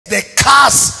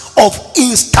curse of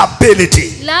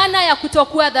instability. Laana ya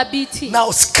kutokuwa dhabiti.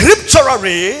 Now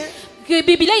scripturally,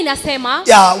 Biblia inasema,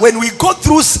 yeah, when we go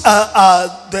through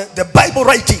the Bible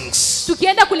writings,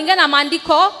 tukienda kulingana na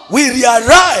maandiko, we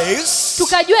realize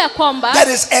tukajua ya kwamba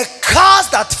there is a curse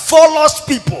that follows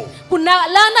people kuna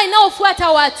laana inayofuata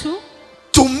watu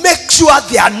to make sure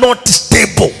they are not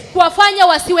stable. kuwafanya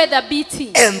wasiwe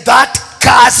dhabiti. And that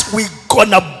curse we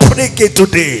gonna break it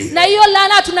today. Na hiyo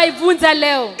laana tunaivunja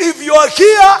leo. If you are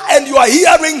here and you are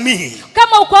hearing me,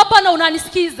 Kama uko hapa na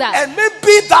unanisikiza, and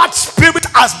maybe that spirit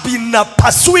has been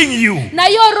pursuing you, na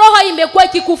hiyo roho imekuwa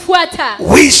ikikufuata,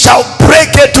 we shall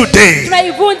break it today.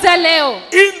 tunaivunja leo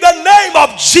In the name of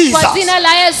Jesus. kwa jina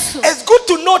la Yesu. It's good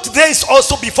to note this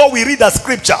also before we read the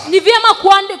scripture. Ni vyema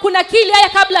kuna kile haya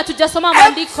kabla hatujasoma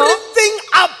maandiko. Everything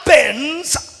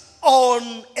happens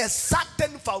on a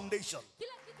certain foundation.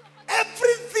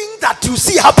 Everything that you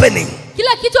see happening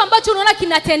Kila kitu ambacho unaona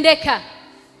kinatendeka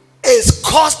is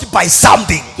caused by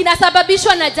something.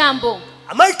 kinasababishwa na jambo.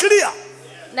 Am I clear?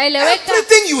 Naeleweka?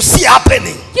 Everything you see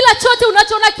happening, Kila chote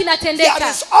unachoona there kinatendeka,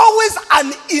 is always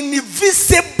an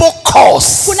invisible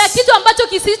cause. kuna kitu ambacho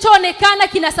kisichoonekana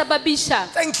kinasababisha.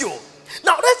 Thank you.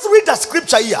 Now let's read the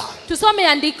scripture here, Tusome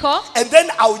andiko and then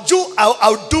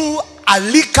I'll do a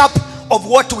recap of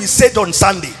what we said on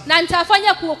Sunday, na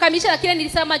nitafanya kukamilisha na kile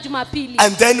nilisema Jumapili.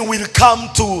 and then we'll come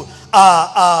to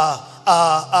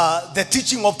the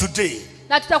teaching of today.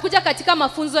 Na tutakuja katika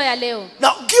mafunzo ya leo.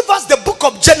 Now give us the book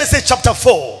of Genesis chapter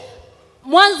 4.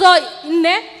 Mwanzo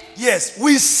 4. Yes,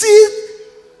 we see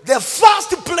the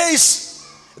first place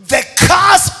the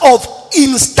curse of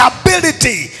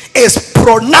instability is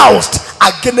pronounced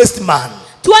against man.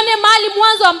 Tuone mahali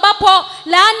mwanzo ambapo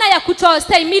laana ya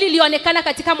kutostahimili ilionekana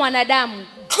katika mwanadamu.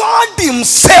 God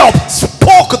himself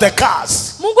spoke the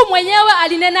curse. Mungu mwenyewe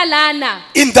alinena laana.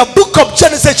 In the book of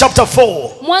Genesis chapter 4.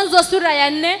 Mwanzo sura ya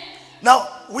 4. Now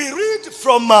we read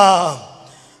from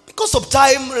because of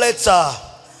time, let's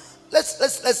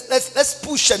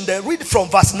push and read from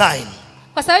verse 9.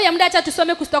 Kwa sababu ya muda acha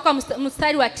tusome kutoka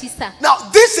mstari wa 9. Now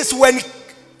this is when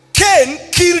Cain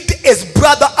killed his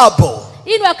brother Abel.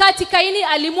 Hii ni wakati Kaini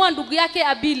alimua ndugu yake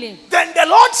Abili. Then the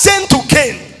Lord said to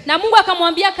Cain, Na Mungu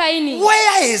akamwambia Kaini,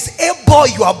 where is Abel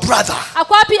your brother?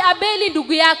 ako wapi Abeli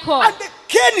ndugu yako? And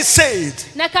Cain said,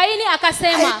 Na Kaini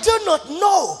akasema, I do not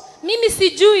know. mimi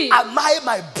sijui. Am I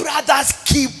my brother's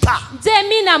keeper? Je,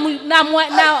 mimi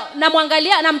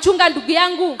namwangalia namchunga ndugu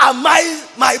yangu? Am I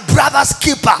my brother's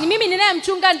keeper? Ni mimi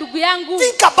ninayemchunga ndugu yangu?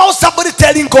 Think about somebody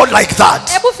telling God like that.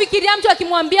 Hebu fikiria mtu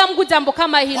akimwambia Mungu jambo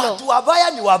kama hilo. Watu wabaya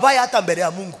ni wabaya hata mbele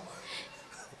ya Mungu.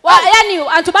 Yani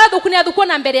antubado kunia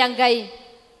na mbele ya Ngai.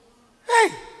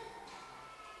 Hey.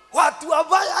 Watu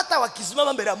wabaya hata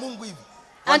wakisimama mbele ya Mungu hivi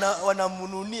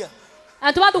wanamununia.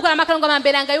 Antubado kuna makalongo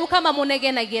mbele ya Ngai kama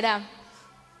munege na gira.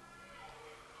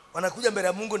 Wanakuja mbele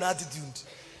ya Mungu na attitude.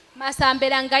 Masa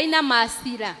mbele ya Ngai na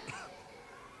maasira.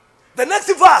 The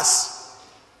next verse.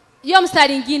 Hiyo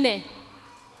mstari mwingine.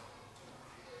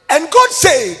 And God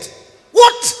said,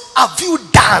 what have you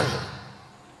done?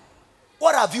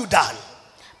 What have you done?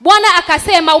 Bwana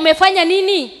akasema umefanya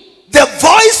nini? The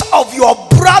voice of your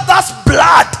brother's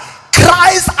blood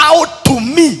cries out to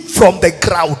me from the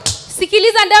ground.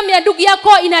 Sikiliza, damu ya ndugu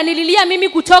yako inanililia mimi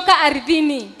kutoka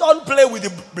ardhini. Don't play with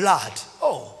the blood.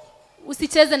 Oh.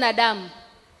 Usicheze na damu.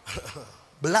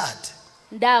 Blood.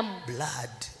 Damu. Blood.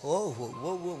 Oh,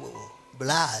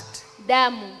 blood.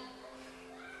 Damu.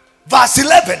 Verse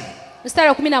 11. Mstari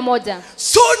wa 11.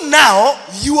 So now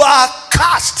you are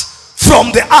cast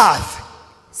from the earth.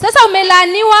 Sasa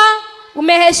umelaaniwa,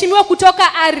 umeheshimiwa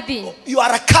kutoka ardhi. You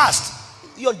are cast.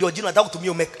 Hiyo ndio jina nataka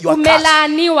kutumia, you are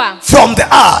umelaaniwa from the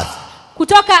earth,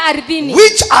 kutoka ardhini,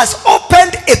 which has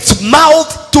opened its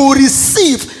mouth to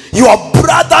receive your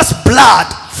brother's blood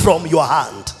from your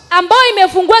hand. ambayo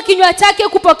imefungua kinywa chake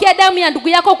kupokea damu ya ndugu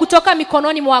yako kutoka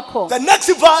mikononi mwako. The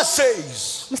next verse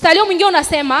says, mstari mwingine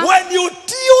unasema, when you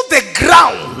till the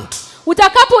ground,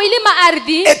 utakapoilima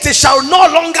ardhi, it shall no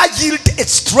longer yield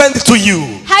its strength to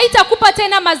you. haitakupa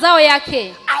tena mazao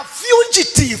yake. A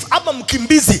fugitive, ama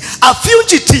mkimbizi, a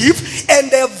fugitive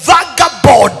and a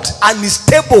vagabond,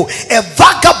 unstable, a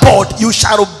vagabond you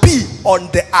shall be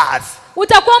on the earth.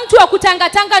 Utakuwa mtu wa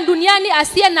kutangatanga duniani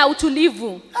asiye na utulivu.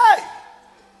 Hey,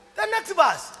 the next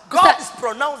verse, God is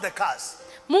pronounced the curse.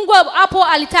 Mungu hapo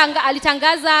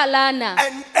alitangaza laana.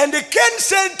 And Cain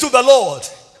said to the Lord,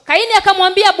 Kaini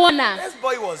akamwambia Bwana. this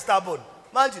boy was stubborn.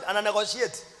 Imagine, and I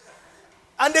negotiate.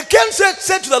 And the Cain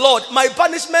said to the Lord, my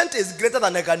punishment is greater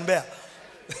than I can bear.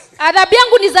 Adhabu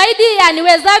yangu ni zaidi ya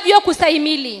niwezavyo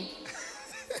kustahimili.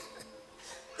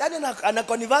 Yani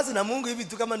anakonverse na Mungu hivi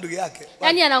tu kama ndugu yake.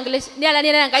 Yani anaongelesha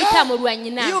ngaita murua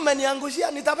nyina. Hiyo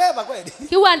umeniangushia nitabeba kweli.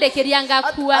 Kiwandekeria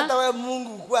ngakua. Hata wewe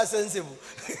Mungu kuwa sensitive.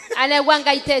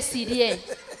 Anawanga itesirie.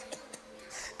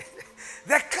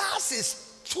 The curse is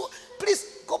true. Please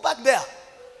go back there.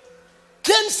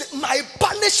 Cain said, my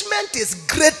punishment is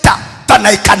greater than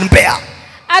I can bear.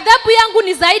 Adhabu yangu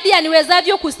ni zaidi ya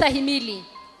niwezavyo kustahimili.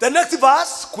 The next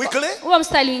verse, quickly. Huo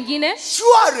mstari mwingine.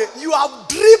 Surely you have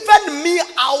driven me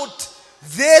out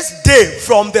this day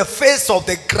from the face of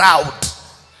the ground.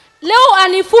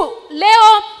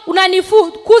 Leo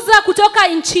unanifukuza kutoka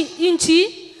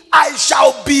nchi. I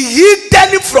shall be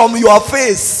hidden from your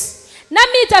face.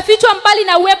 Nami itafichwa mbali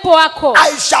na uwepo wako.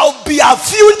 I shall be a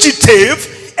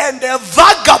fugitive and a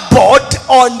vagabond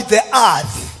on the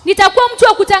earth. Nitakuwa mtu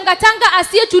wa kutangatanga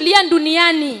asiyetulia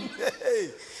duniani.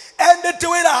 And it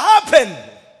will happen.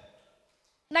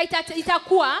 Na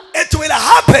itakuwa. It will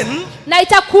happen. Na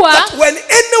itakuwa. That when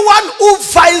anyone who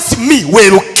finds me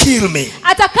will kill me.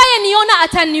 Atakaye niona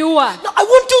ataniua. Now I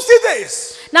want to see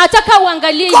this. Na nataka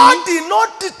uangalie. God did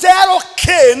not tell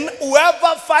Cain,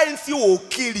 whoever finds you will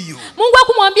kill you. Mungu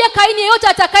hakumwambia Kaini yeyote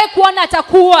atakaye kuona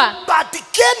atakuwa. But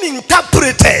Cain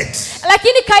interpreted.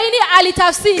 Lakini Kaini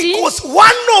alitafsiri. Because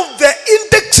one of the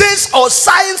indexes or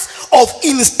signs of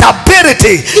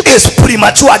instability is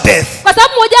premature death. Kwa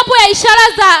sababu mojawapo ya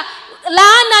ishara za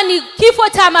laana ni kifo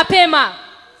cha mapema.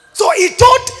 So he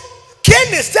told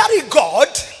Cain is telling God.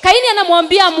 Kaini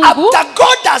anamwambia Mungu. After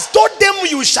God has told them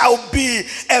you shall be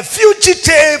a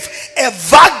fugitive, a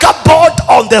vagabond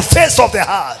on the face of the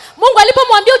earth. Mungu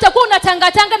alipomwambia utakuwa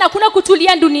unatangatanga na kuna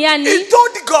kutulia duniani. He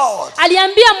told God.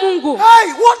 Aliambia Mungu.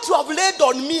 Hey, what you have laid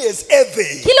on me is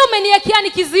heavy. Kile umeniwekea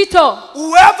ni kizito.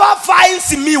 Whoever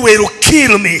finds me will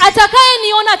kill me. Atakaye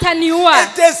niona ataniua.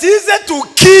 It is easy to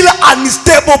kill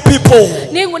unstable people.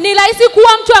 Ni rahisi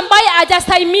kuwa mtu ambaye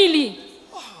hajastahimili.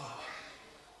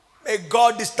 May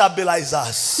God stabilize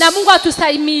us. Na Mungu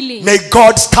atustahimili. May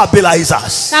God stabilize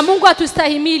us. Na Mungu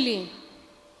atustahimili.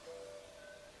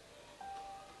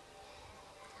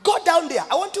 Go down there.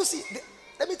 I want to see.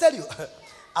 Let me tell you.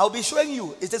 I'll be showing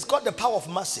you. It is called the power of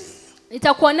mercy.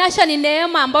 Nitakuonesha ni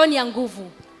neema ambayo ni ya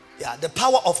nguvu. Yeah, the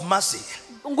power of mercy.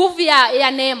 Nguvu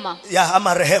ya neema. Yeah,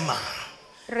 ama rehema.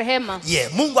 Rehema.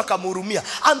 Yeah, Mungu akamhurumia.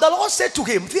 And the Lord said to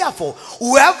him, therefore,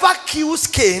 whoever kills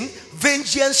Cain,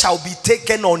 vengeance shall be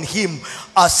taken on him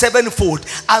sevenfold.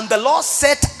 And the Lord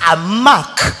set a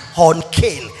mark on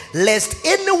Cain, lest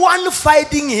anyone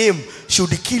fighting him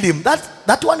should kill him.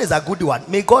 That one is a good one.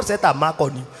 May God set a mark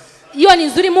on you. Hiyo ni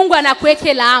nzuri, Mungu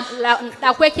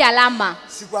anakuweke alama.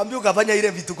 Sikwambia ukafanya ile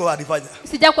vituko alifanya.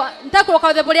 Nitaka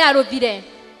ukawatembelea arovile.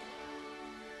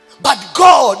 But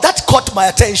God, that caught my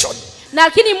attention. Na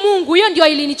lakini Mungu, hiyo ndio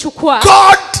ilinichukua.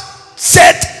 God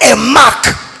set a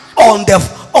mark on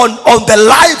the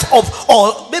life of,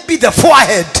 or maybe the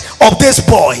forehead of this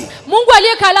boy. Mungu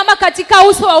aliweka alama katika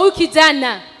uso wa huyu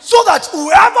kijana. So that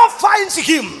whoever finds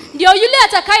him, ndio yule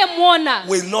atakayemuona,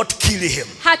 will not kill him.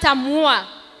 hatamuua.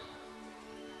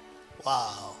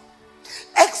 Wow.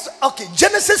 Okay,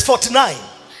 Genesis 49.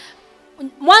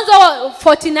 Mwanzo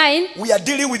 49. We are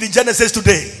dealing with the Genesis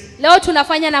today. Leo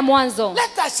tunafanya na Mwanzo.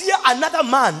 Let us hear another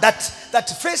man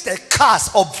that faced a curse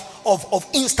of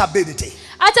instability.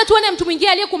 Acha tuone mtu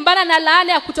mwingine aliyekumbana na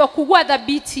laana ya kutokugua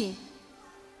dhabiti.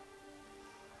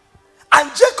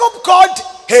 And Jacob called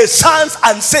his sons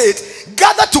and said,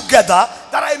 gather together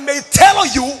that I may tell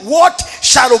you what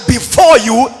shall befall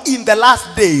you in the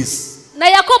last days. Na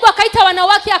Yakobo akaita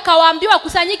wanawake akawaambia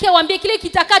wakusanyike waambie kile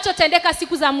kitakachotendeka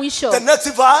siku za mwisho. The next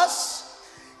verse.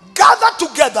 Gather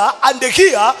together and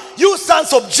hear, you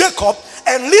sons of Jacob,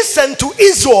 and listen to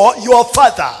Israel your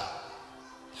father.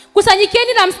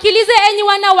 Kusanyikeni na msikilize enyi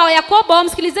wana wa Yakobo,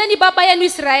 msikilizeni baba yenu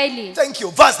Israeli. Thank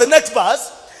you. The next verse.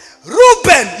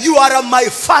 Reuben, you are my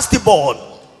firstborn.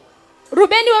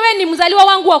 Rubeni, wewe ni mzaliwa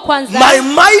wangu wa kwanza. My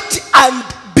might and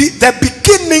the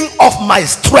beginning of my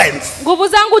strength. Nguvu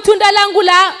zangu, tunda langu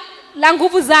la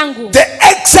nguvu zangu. The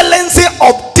excellency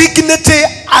of dignity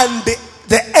and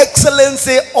the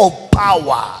excellency of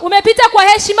power. Umepita kwa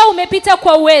heshima, umepita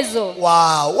kwa uwezo.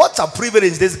 Wow, what a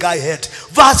privilege this guy had.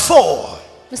 Verse 4.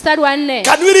 Mstari wa 4.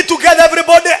 Can we read together,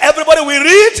 everybody? Everybody we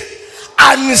read.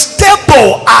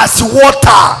 Unstable as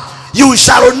water, you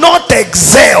shall not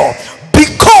excel,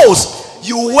 because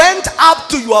you went up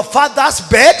to your father's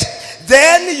bed,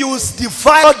 then you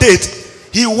defiled it.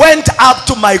 He went up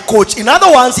to my couch. In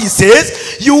other words, he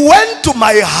says, you went to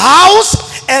my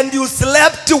house and you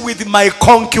slept with my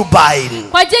concubine.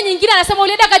 Kwa njia nyingine anasema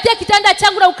ulienda katika kitanda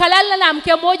changu na ukalala na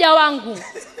mke mmoja wangu.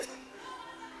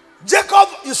 Jacob,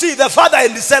 you see, the father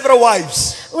and the several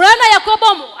wives. Unaona Yakobo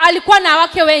alikuwa na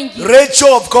wake wengi.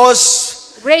 Rachel, of course.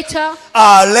 Rachel.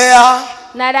 Leah.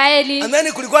 Na Raheli. And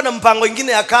then kulikuwa na mpango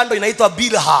ingine ya kando inaitwa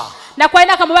Bilha. Na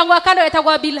kwaenda kama mpango wa kando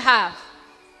itakuwa Bilha.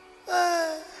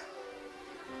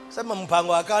 Sema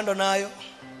mpango wa kando nayo.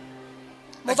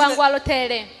 Mpango wa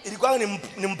lotere. Ilikuwa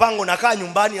ni mpango nakaa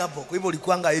nyumbani hapo. Kwa hivyo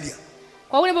ulikuanga area.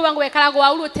 Kwa ule mpango wekalago wa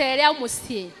lotere au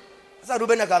musie. Sasa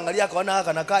Ruben akaangalia akaona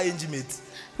haka nakaa intimate.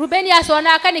 Ruben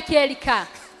asona akanikielika.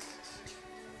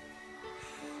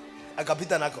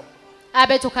 Akapita nako.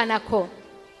 Abetoka nako.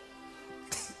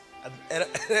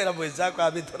 Era mwenzako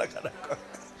abetoka nako.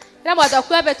 Era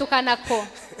mwatakuwa abetoka nako.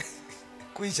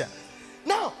 Kuisha.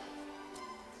 Now,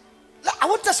 I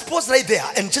want us to pause right there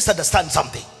and just understand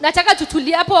something. Nataka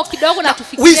tutulie hapo kidogo na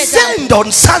tufikirie We said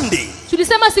on Sunday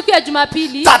tulisema siku ya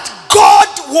Jumapili that God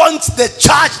wants the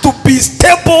church to be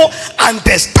stable and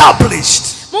established.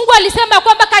 Mungu alisema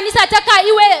kwamba kanisa ataka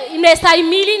iwe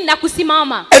imestahimili na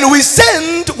kusimama. And we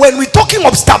said when we talking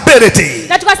of stability.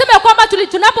 Na tukasema kwamba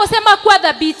tunaposema kuwa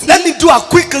dhabiti. Let me do a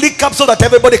quick recap so that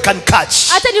everybody can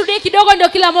catch. Acha nirudie kidogo ndio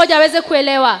kila mmoja aweze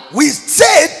kuelewa. We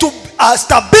said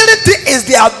stability is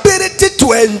the ability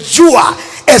to endure,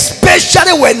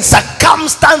 especially when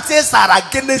circumstances are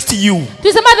against you.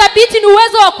 Tulisema dhabiti ni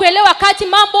uwezo wa kuelewa wakati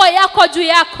mambo yako juu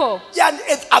yako. Yani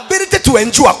ability to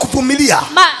endure, kuvumilia.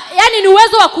 Yani ni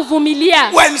uwezo wa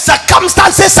kuvumilia. When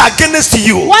circumstances are against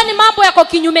you. Wani mambo yako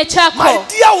kinyume chako. My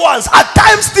dear ones, at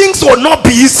times things will not be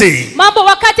easy. Mambo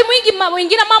wakati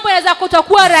mwingine mambo yanaweza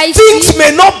kutokuwa rahisi. Things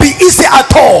may not be easy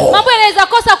at all. Mambo yanaweza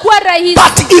kosa kuwa rahisi.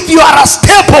 But if you are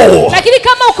stable, lakini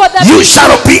kama uko dhabiti, you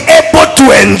shall be able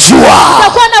to endure.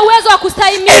 Utakuwa na uwezo wa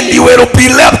kustahimili. And you will be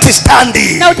left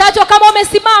standing. Na utaachwa kama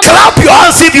umesimama. Clap your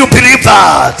hands if you believe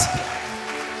that.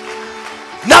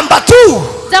 Number 2.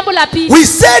 Jambo la pili. We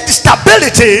said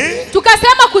stability.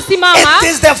 Tukasema kusimama. It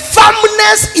is the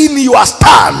firmness in your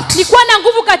stand. Ni kuwa na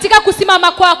nguvu katika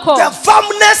kusimama kwako. The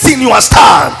firmness in your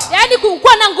stand. Yani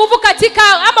kuwa na nguvu katika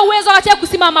ama uwezo katika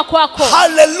kusimama kwako.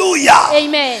 Hallelujah.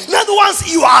 Amen. In other words,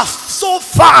 you are so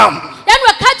firm. Yani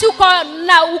wakati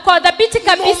uko dhabiti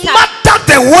kabisa. No matter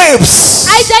the waves.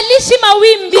 Haijalishi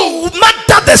mawimbi. No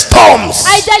matter the storms.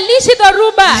 Haijalishi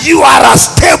dhoruba. You are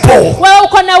stable. Wewe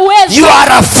uko na uwezo. You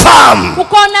are firm.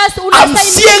 Uko na I'm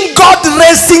seeing God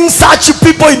raising such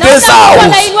people in this house.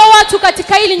 Wanainua watu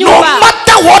katika hili nyumba. No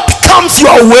matter what comes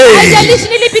your way. Haijalishi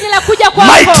ni lipi linakuja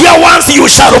kwako. My dear ones, you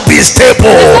shall be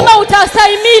stable. Kama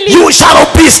utastahimili. You shall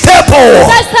be stable.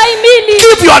 Utastahimili.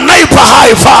 Give your neighbor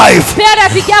high five. Pea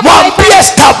rafiki yako high five. Mwambie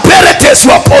stability is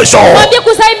your portion. Mwambie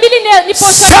kustahimili ni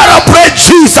portion. Celebrate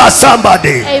Jesus,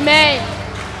 somebody. Amen.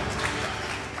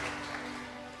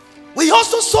 We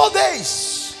also saw this.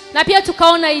 Na pia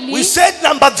tukaona hili. We said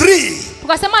number 3.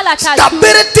 Tukasema la tatu.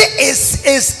 Stability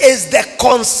is the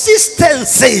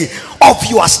consistency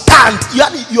of your stand.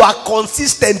 You are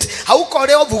consistent. Hauko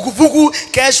leo vuguvugu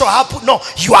kesho hapo. No,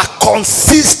 you are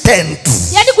consistent.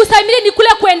 Yani kustahimili ni kule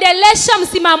kuendelesha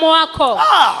msimamo wako.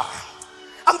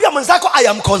 Ambia mwenzako I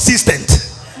am consistent.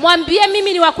 Mwambie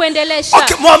mimi ni wa kuendelesha.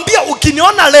 Okay, mwambie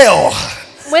ukiniona leo.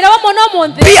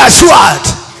 Be assured.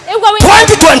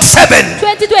 2027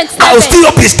 I'll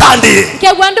still be standing.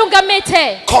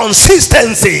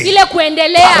 Consistency. Ile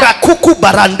kuendelea. Rakuku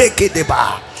barandeke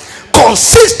deba.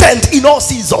 Consistent in all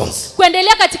seasons.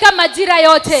 Kuendelea katika majira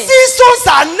yote. Seasons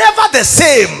are never the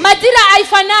same. Majira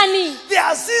haifanani. There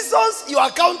are seasons you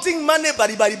are counting money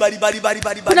bari.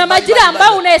 Kuna majira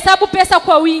ambao unahesabu pesa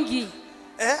kwa wingi.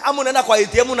 Ama unaenda kwa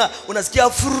ATM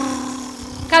unasikia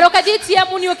karoka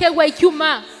ATM ni okegwa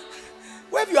ikiuma.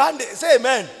 Wave your hand, say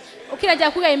amen.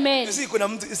 Ukinaja kuga amen. You see kuna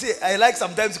mtu, you see I like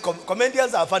sometimes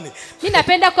comedians are funny. Mimi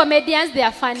napenda comedians, they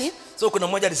are funny. So kuna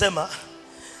mmoja alisema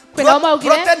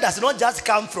protein does not just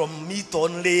come from meat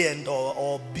only and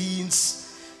or beans.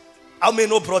 How many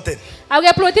know protein?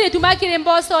 Auge protein tumakire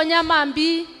mboso nyama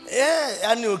mbi.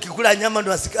 Yani ukikula nyama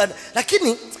ndo asikana.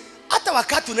 Lakini hata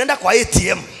wakati unaenda kwa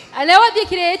ATM. Alewa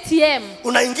kile ATM.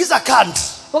 Unaingiza card.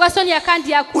 Ukasonia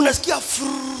kandi yako. Unasikia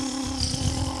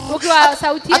ukiwa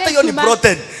sauti hata hiyo ni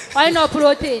protein. Why no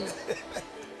protein?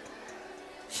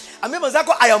 Amema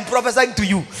zako I am prophesying to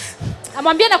you.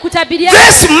 Amwambia na kutabiria.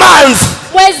 This month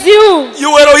mwezi huu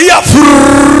you will hear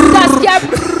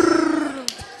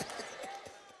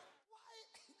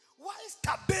Why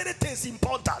stability is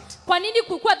important? Kwa nini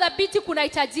kukua dhabiti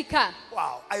kunahitajika?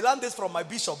 Wow, I learned this from my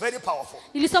bishop, very powerful.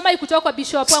 Nilisoma hii kutoka kwa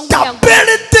bishop wangu yangu.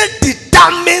 Stability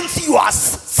determines your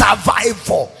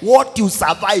survival. What you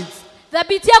survive.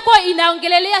 Dhabiti yako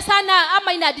inaongelelea sana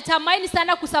ama inadetermine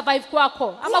sana kusurvive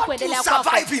kwako ama kuendelea kwako.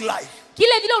 What you survive in life.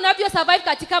 kile vile unavyo survive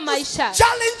katika maisha.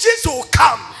 Challenges will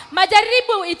come.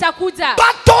 Majaribu itakuja.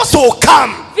 Battles will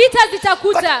come. Vita But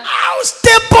zitakuja. how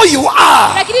stable you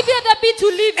are Lakini vile dhabiti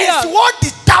ulivyo is what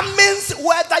determines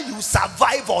whether you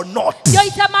survive or not. ndio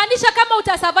itamaanisha kama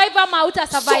utasurvive ama So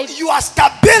hautasurvive. your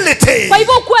stability Kwa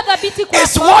hivyo kuwa dhabiti is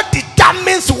kwako what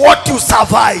determines what you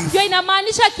survive. ndio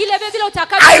inamaanisha kile vile I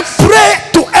utakavyo. pray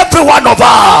to every one of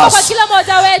Kwa us, kila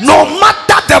mmoja wetu. no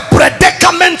matter the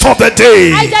predicament of the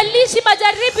day, Haijalishi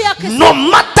majaribu ya kesi. no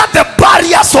matter the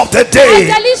barriers of the day,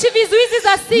 Haijalishi vizuizi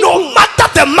za siku. no matter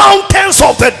the mountains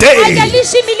of the day,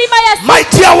 Haijalishi milima ya siku. my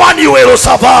dear one, you will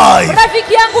survive.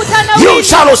 Rafiki yangu You utanawili.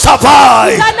 shall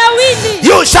survive. Utanawili.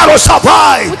 You shall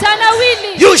survive.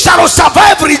 Utanawili. You shall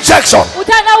survive rejection.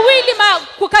 Utanawili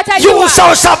You kukataliwa.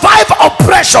 shall survive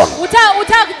oppression.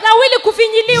 Utanawili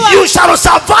kufinyiliwa. You shall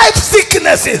survive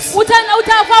sicknesses.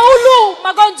 Utafaulu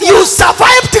magonjwa. You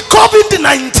survived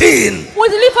COVID-19.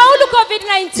 Ulifaulu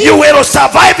COVID-19. You will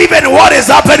survive even what is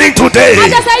happening today.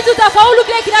 Hata saizi utafaulu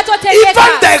kile Even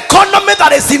kinachotendeka. the economy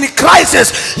that is in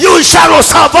crisis, you shall Ile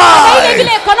survive.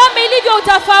 vile ekonomi ilivyo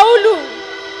utafaulu.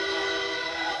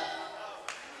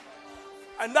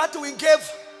 And that we gave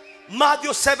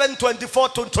Matthew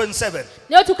 7:24 to 27.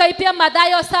 Leo tukaipia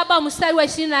Mathayo 7 mstari wa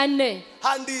 24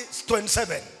 Handy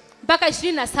 27. mpaka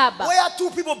 27. Where two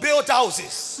people built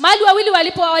houses. Mahali wawili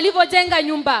walivyojenga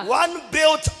nyumba. One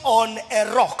built on a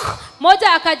rock.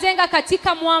 Moja akajenga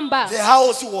katika mwamba. The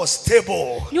house was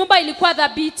stable. Nyumba ilikuwa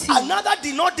dhabiti. Another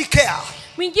did not declare.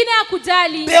 Mwingine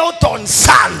hakujali. Built on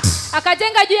sand.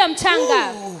 Akajenga juu ya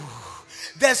mchanga. Ooh.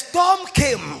 The storm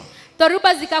came.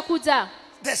 Dhoruba zikakuja.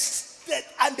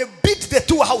 And they beat the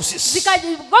two houses.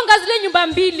 Zikagonga zile nyumba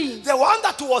mbili. The one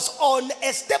that was on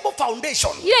a stable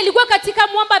foundation Ile ilikuwa katika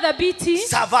mwamba dhabiti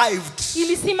survived.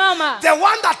 ilisimama. The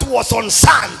one that was on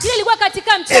sand, Ile ilikuwa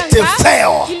katika it mchanga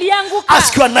fell. ilianguka.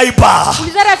 Ask your neighbor,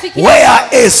 Uliza rafiki where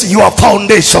yako. is your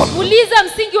foundation? Uliza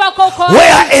msingi wako uko wapi?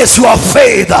 Where is your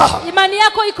faith? Imani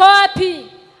yako iko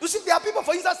wapi? You see, there are people,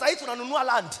 for instance, sasa tunanunua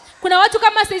land. Kuna watu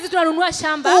kama saizi tunanunua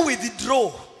shamba. Who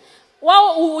withdraw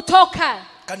Wao utoka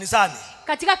kanisani.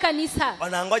 katika kanisa.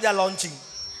 Wanangoja launching.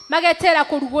 Magetera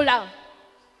kurugula.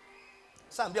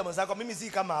 Sasa ambia mwenzako, mimi si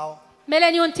kama hao.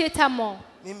 Mele ni ontetamo.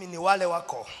 Mimi ni wale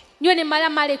wako. Niyo ni mala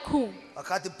maleku.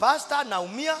 Wakati pastor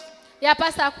naumia, Ya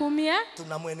pasa kumia.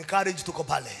 tunamuencourage tuko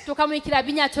pale. Tukamwikira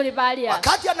binya tole balia.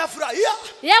 Wakati anafurahia,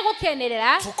 Ya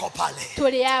gukenerera. tuko pale.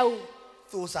 Tole yao.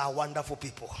 Those are wonderful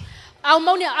people. Au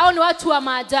ni watu wa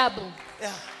maajabu.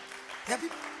 Yeah.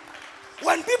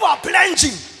 When people are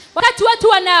plunging, Wakati watu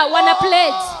wana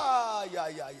pledge.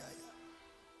 Yeah.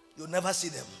 You never see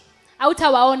them.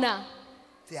 Hautawaona.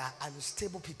 They are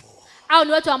unstable people. Au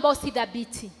ni watu ambao si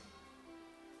dhabiti.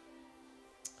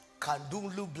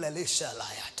 Kandulu blelesha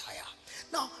layataya.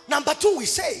 Now, number 2 we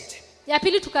said, Ya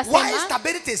pili why tukasema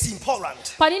stability is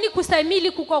important. kwa nini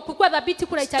kustahimili kukua dhabiti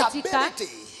kunahitajika? Stability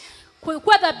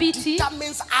Kuwa dhabiti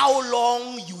determines how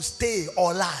long you stay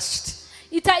or last.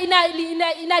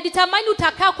 inadetermine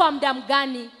utakaa kwa muda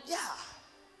mgani. Yeah.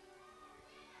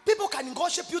 People can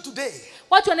gossip you today.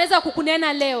 Watu wanaweza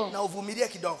kukunena leo Na uvumilie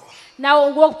kidogo. na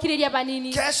ukiredia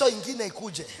banini. Kesho ingine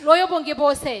ikuje. Royo bonge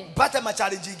bose. Pata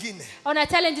machallenge ingine. Ona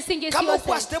challenge singe Kama uko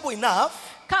siyose. stable enough,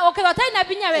 Okay, watai na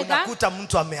binya wega. unakuta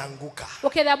mtu ameanguka.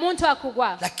 Okay, da muntu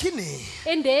akugwa. Lakini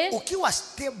Ende ukiwa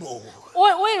stable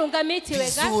wewe ungameti wega.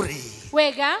 vizuri,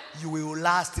 Wega you will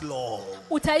last long.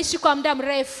 utaishi kwa muda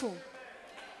mrefu.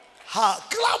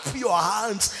 Clap your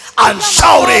hands and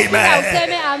shout amen.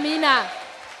 Useme amina.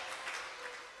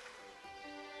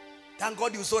 Thank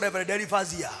God you saw Reverend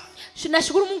Eliphaz here.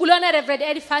 Nashukuru Mungu leo na Reverend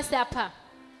Eliphaz hapa.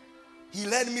 He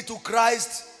led me to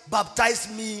Christ, baptized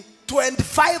me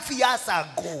 25 years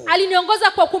ago.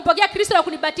 Aliniongoza kwa kumpokea Kristo na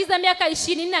kunibatiza miaka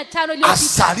 25 iliyopita.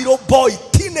 As a little boy,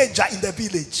 teenager in the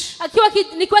village.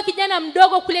 Nikiwa kijana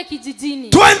mdogo kule kijijini.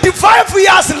 25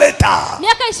 years later,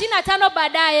 Miaka 25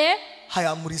 baadaye I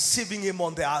am receiving him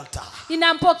on the altar.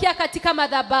 ninampokea katika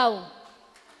madhabahu.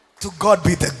 To God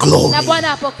be the glory. Na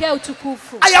Bwana apokea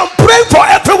utukufu. I am praying for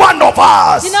every one of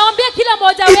us. Ninaombea kila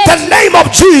mmoja In the wetu. name of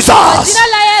Jesus, Jina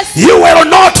la Yesu. you will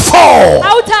not fall.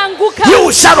 Hautaanguka.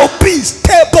 You shall be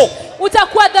stable.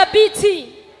 Utakuwa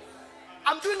dhabiti.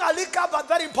 I'm doing a recap, but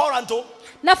very important.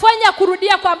 Nafanya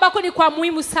kurudia kwa ambako ni kwa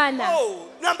muhimu sana.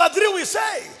 Number 3 we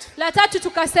said, La tatu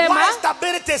tukasema why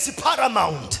stability is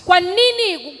paramount. kwa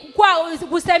nini kwa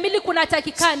kustahimili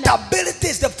kunatakikana? Stability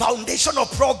is the foundation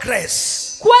of progress.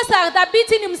 Kuwa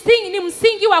dhabiti ni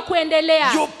msingi wa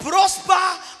kuendelea. You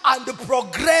prosper and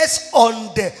progress on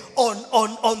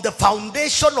the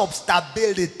foundation of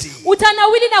stability.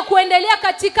 Utanawili na kuendelea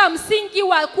katika msingi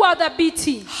wa kuwa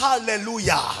dhabiti.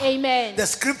 Hallelujah. Amen. The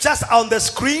scriptures are on the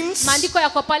screens. Maandiko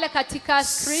yako pale katika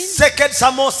screen. 2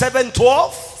 Samuel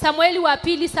 7:12. Samueli wa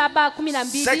pili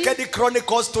 7:12. 2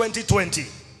 Chronicles 20:20.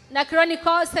 Na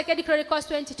Chronicles, 2 Chronicles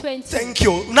 20:20. Thank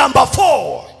you. Number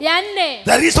 4. Ya 4.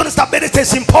 The reason stability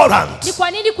is important. Ni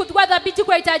kwa nini kuwa dhabiti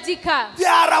kunahitajika? There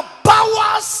are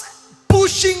powers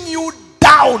pushing you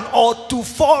down or to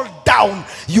fall down.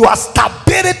 Your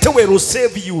stability will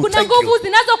save you. Kuna nguvu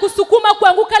zinazokusukuma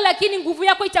kuanguka, lakini nguvu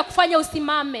yako itakufanya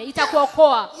usimame,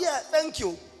 itakuokoa. Yeah, thank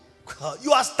you.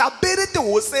 Your stability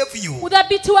will save you.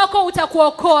 Udhabiti wako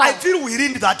utakuokoa. I feel we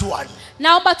read that one.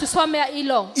 Naomba tusome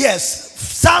hilo. Yes,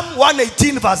 Psalm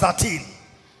 118 verse 13.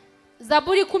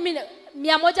 Zaburi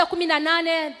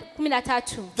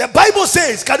 118:13. The Bible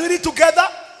says, can we read together?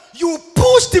 You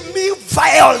pushed me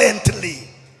violently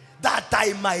that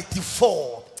I might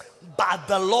fall, but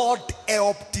the Lord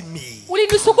helped me.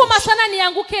 Ulinisukuma sana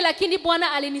nianguke, lakini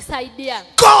Bwana alinisaidia.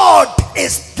 God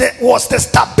was the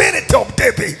stability of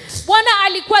David. Bwana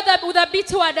alikuwa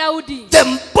udhabiti wa Daudi. The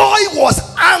boy was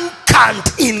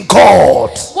anchored in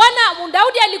God.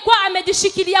 Daudi alikuwa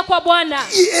amejishikilia kwa Bwana.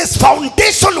 His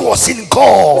foundation was in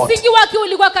God. Msingi wake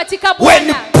ulikuwa katika Bwana.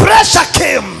 When pressure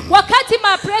came, wakati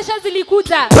pressure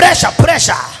zilikuja, pressure.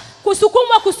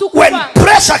 Kusukumwa. When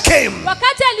pressure came,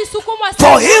 wakati alisukumwa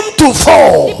sana, for him to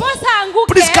fall. Ndiposa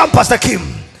anguke. Please come, Pastor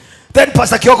Kim. Then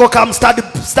Pastor Kyoko come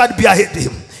stand behind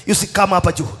him. You see, come up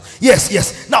at you.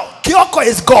 Yes. Now Kyoko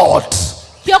is God.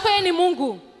 Kyoko ni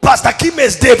Mungu. Pastor Kim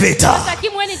is David. Pastor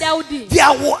Kim ni Daudi.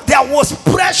 There was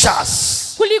pressures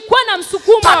kulikuwa na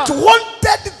msukumo that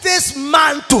wanted this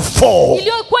man to fall.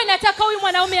 Iliyokuwa inataka huyu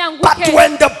mwanaume anguke. But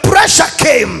when the pressure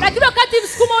came, lakini wakati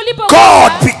msukumo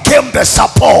God became the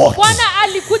support. Bwana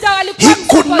alikuwa he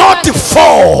could not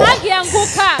fall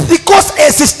because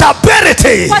his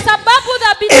stability kwa sababu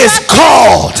dhabiti is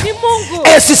God. ni Mungu.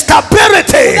 His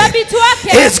stability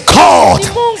is God.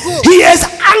 He is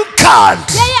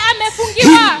anchored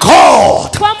in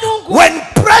God. When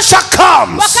pressure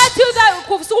comes,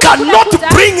 cannot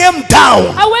bring him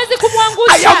down.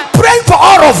 I am praying for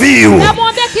all of you.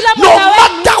 No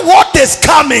matter what is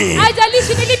coming,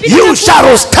 you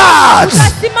shall stand.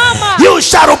 You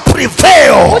shall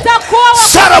prevail.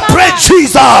 Celebrate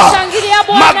Jesus.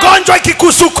 Magonjwa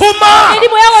ikikusukuma,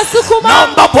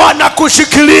 naomba Bwana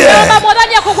kushikilie.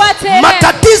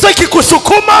 Matatizo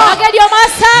ikikusukuma,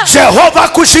 Jehova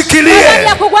kushikilie.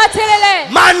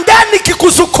 Mandani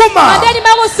ikikusukuma,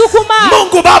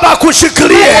 Mungu Baba kushikilie.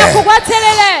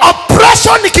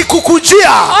 Oppression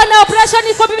ikikukujia,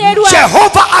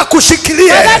 Jehova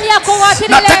akushikilie.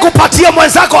 Nataka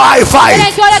mwenzako high five.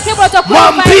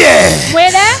 Mwambie,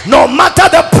 no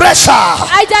matter the pressure,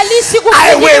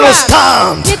 I will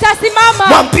stand.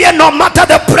 Mwambie, no matter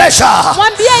the pressure,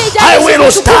 I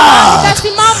will stand.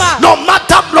 No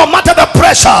matter the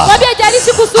pressure,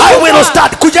 I will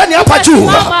stand. Kujani hapa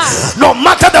juu. No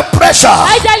matter the pressure,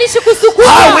 I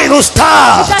will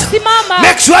stand.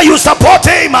 Make sure you support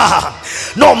him.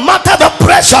 No matter the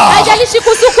pressure,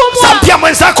 Sampia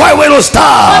mwenzako, I will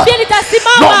stand.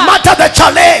 No matter the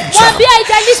challenge, I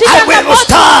will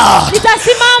stand.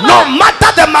 No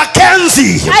matter the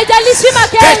Mackenzie,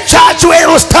 the church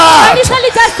will stand.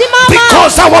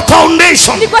 Because our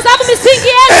foundation,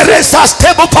 it is a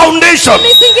stable foundation.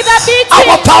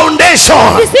 Our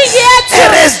foundation,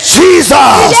 it is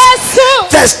Jesus.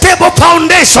 The stable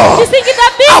foundation.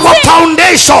 Our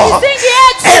foundation,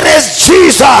 it is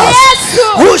Jesus.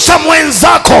 Rusha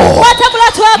mwenzako,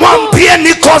 mwambie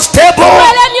niko stable.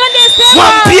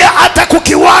 Mwambie hata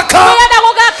kukiwaka,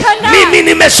 mimi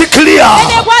nimeshikilia.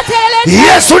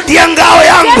 Yesu ndiye ngao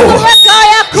yangu.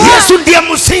 Yesu ndiye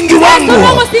msingi wangu.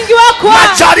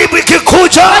 Majaribu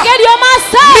ikikuja,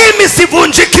 mimi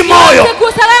sivunjiki moyo.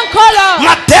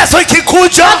 Mateso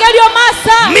ikikuja,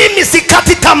 mimi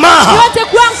sikati tamaa.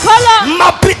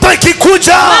 Mapito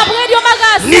ikikuja,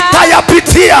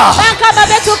 nitayapitia.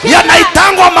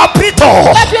 Yanaitangwa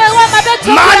mapito,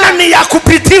 maana ni ya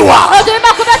kupitiwa.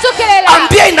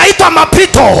 Ambia inaitwa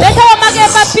mapito,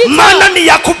 maana ni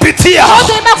ya kupitia.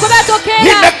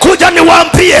 Nimekuja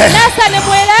niwaambie,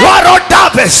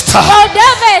 warodavest,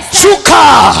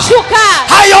 shuka.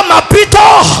 Hayo mapito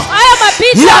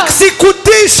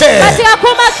yaksikutishe.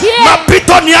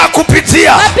 Mapito ni ya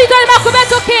kupitia.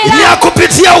 Ni ya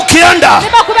kupitia ukienda.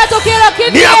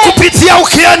 Ni ya kupitia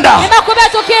ukienda.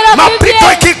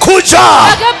 Mapito ikikuja,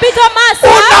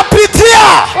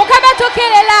 unapitia.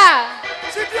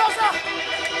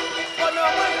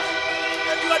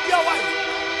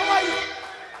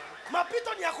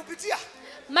 Mapito ni ya kupitia.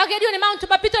 Magedio ni mount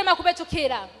mapito ni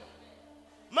makubetukira.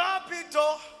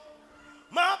 Mapito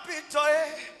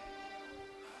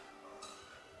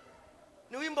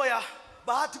ni wimbo ya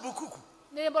Bahati Bukuku.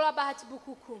 Ni wimbo la Bahati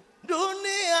Bukuku.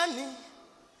 Duniani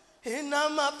ina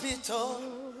mapito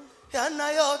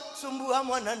yanayosumbua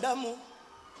mwanadamu.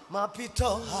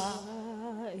 Mapito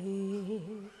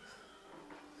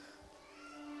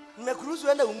nimekuruhusu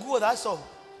ende unguo that song.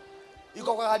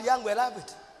 Iko kwa gari yangu, I love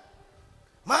it.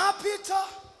 Mapito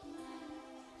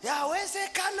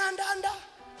yawezekana ndanda.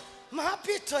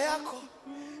 Mapito yako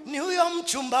ni huyo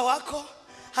mchumba wako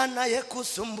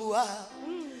anayekusumbua.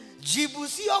 Jibu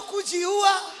sio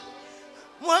kujiua,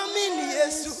 mwamini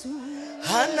Yesu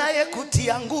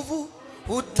anayekutia nguvu,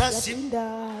 utashinda.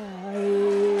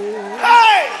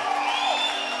 Hey!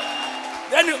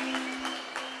 Yani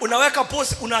unaweka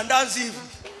post, unaandanzi hivi.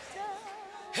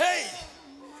 Hey!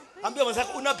 Ambia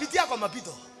mwenzako unapitia kwa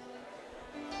mapito.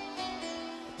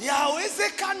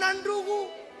 Yawezekana ndugu.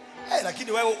 Hey,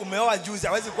 lakini wewe umeoa juzi,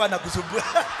 hawezi kuwa nakusumbua.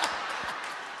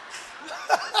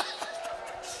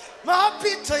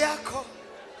 Mapito yako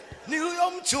ni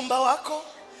huyo mchumba wako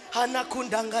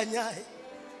anakundanganyaye.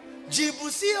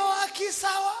 Jibu sio haki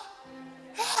sawa.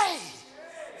 Hey!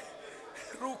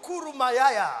 Rukuru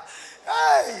mayaya.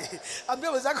 Hey!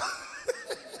 Ambia mwenzako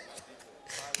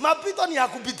mapito ni ya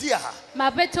kupitia.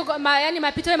 Yani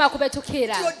mapito ni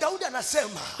makubetukira. Ndio Daudi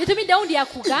anasema. Itumi Daudi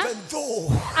yakuga. Even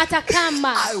though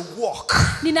atakama I walk,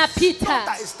 ninapita.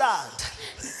 I stand.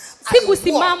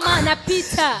 Sikusimama,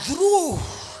 napita. Through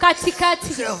katikati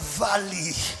the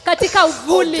valley, katika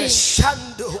uvuli of the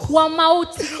shadow wa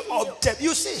mauti. Of death.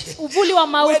 You see, uvuli wa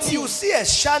mauti. when you see a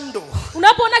shadow,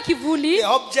 unapoona kivuli, the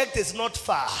object is not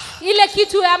far. Ile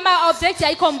kitu ama object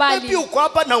haiko mbali. Maybe uko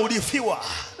hapa na ulifiwa.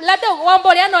 Labda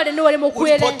wamboleano ni wale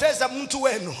mkwele. Ulipoteza mtu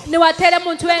wenu. Ni watere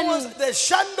mtu wenu. The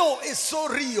shadow is so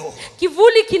real.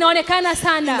 Kivuli kinaonekana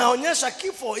sana. Inaonyesha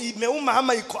kifo imeuma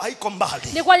ama haiko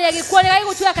mbali. Ni kwa nini kwa nini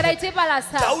kutua kadaiteba la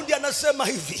saa. Daudi anasema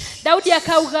hivi. Daudi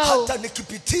akaugao. Hata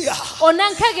nikipitia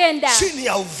onankagenda chini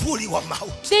ya uvuli wa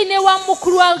mauti. Dine wa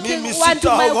mukuru wa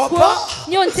sitaogopa.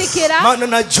 Nyontekera. Maana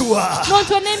najua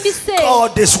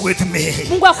God is with me.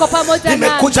 Mungu ako pamoja nami.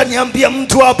 Nimekuja niambia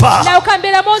mtu hapa. Na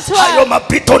ukambira mtu hapa. Hayo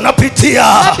mapito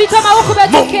unapitia.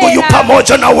 Mungu yu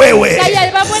pamoja na wewe.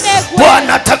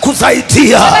 Bwana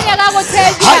atakusaidia.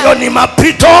 Hayo ni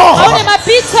mapito.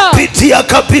 Pitia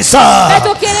kabisa.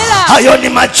 Hayo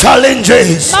ni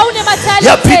challenges.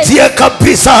 Yapitie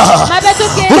kabisa.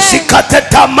 Usikate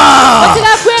tamaa.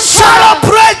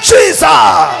 Celebrate Jesus.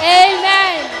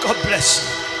 Amen. God bless you.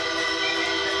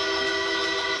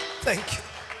 Thank you.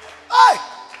 Hey.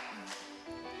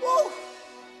 Woo.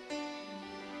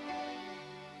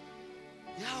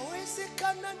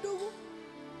 Yawezekana ndugu,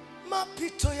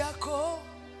 mapito yako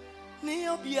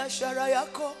niyo biashara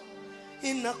yako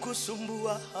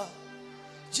inakusumbua.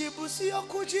 Jibu sio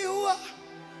kujiua,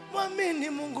 mwamini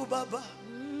Mungu Baba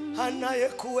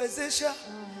anayekuwezesha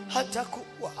hata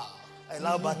kuwa. I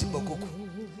love Bahati Bukuku.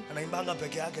 Anaimbanga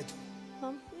peke yake tu.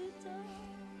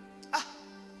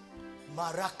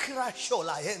 Marakira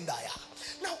shola endaya.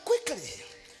 Now quickly.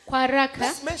 Kwa haraka.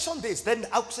 Let's mention this, then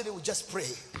actually we'll just pray.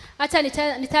 Acha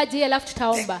nitaje alafu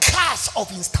tutaomba. The curse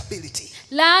of instability.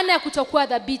 Laana ya kutokuwa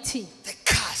dhabiti. The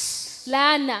curse.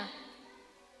 Laana.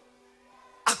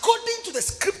 According to the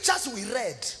scriptures we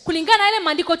read, kulingana na ile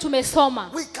maandiko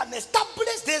tumesoma, we can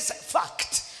establish this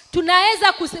fact.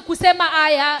 Tunaweza kusema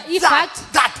aya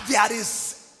that there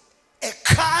is a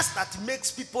curse that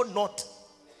makes people not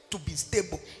to be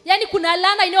stable. Yani kuna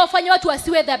laana inayofanya watu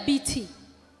wasiwe dhabiti.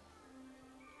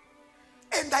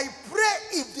 And I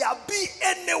pray if there be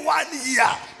anyone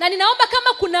here, na ninaomba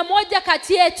kama kuna moja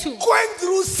kati yetu going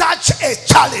through such a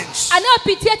challenge,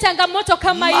 anayopitia changamoto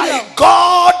kama hiyo, my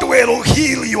God will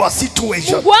heal your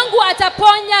situation. Mungu wangu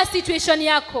ataponya situation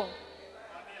yako.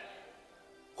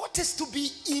 What is to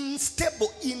be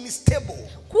unstable?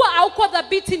 Kuwa hauko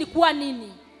dhabiti ni kuwa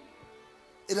nini?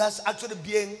 It has actually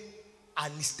being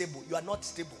unstable. You are not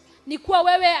stable. Ni kuwa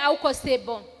wewe hauko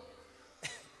stable.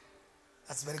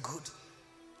 That's very good.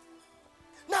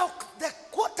 Now,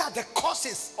 what are the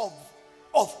causes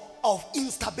of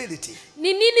instability?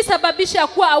 Ni nini sababisha ya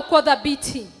kuwa hauko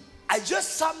dhabiti? I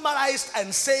just summarized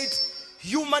and said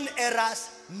human errors,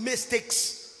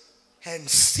 mistakes, and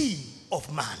sin of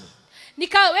man.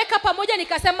 Nikaweka pamoja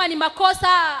nikasema ni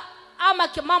makosa ama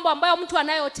mambo ambayo mtu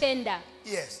anayotenda.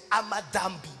 Yes, ama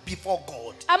dhambi before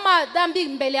God. Ama dhambi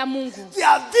mbele ya Mungu. There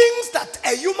are things that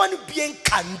a human being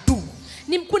can do.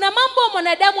 Kuna mambo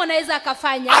mwanadamu anaweza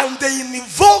akafanya. And they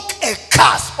invoke a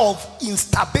curse of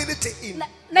instability in.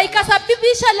 Na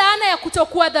ikasababisha laana ya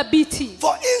kutokuwa dhabiti.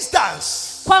 For instance,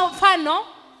 kwa mfano,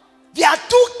 there are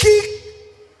two key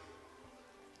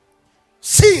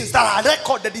sins that are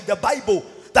recorded in the Bible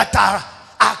that are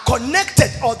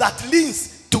connected or that leads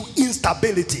to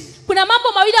instability. Kuna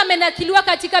mambo mawili yamenakiliwa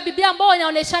katika Biblia ambayo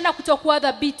yanaonyeshana kutokuwa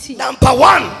dhabiti. Number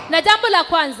one, na jambo la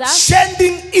kwanza,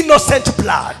 shedding innocent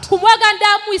blood. kumwaga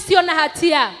damu isiyo na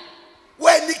hatia.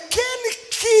 When Cain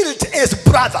killed his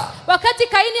brother, wakati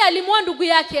Kaini alimuua ndugu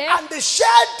yake, and they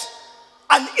shed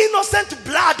an innocent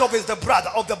blood of the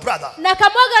brother, na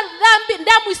kamwaga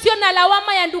damu isiyo na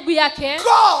lawama ya ndugu yake,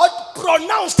 God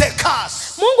pronounced a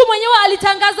curse. Mungu mwenyewe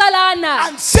alitangaza laana.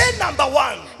 And said, number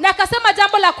one, na akasema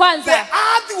jambo la kwanza, the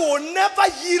earth will never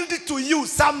yield to you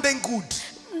something good.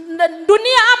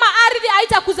 Dunia ama ardhi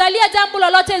haitakuzalia jambo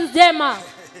lolote njema.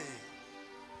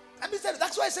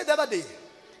 That's why I said the other day.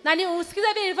 Na ni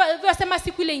usikize vile nilivyosema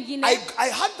siku ile nyingine. I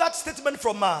heard that statement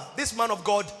from this man of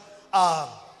God,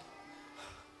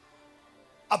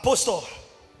 Apostle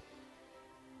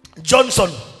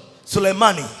Johnson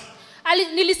Suleimani.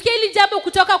 Nilisikia hili jambo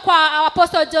kutoka kwa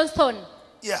Apostle Johnson.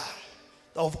 Yeah,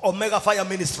 of Omega Fire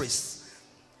Ministries.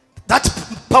 That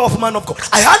powerful man of God.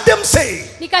 I heard them say,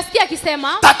 nikasikia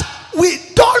akisema, that we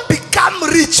don't become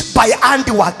rich by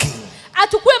handiworking.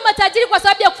 Atukue matajiri kwa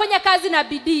sababu ya kufanya kazi na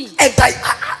bidii. And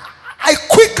I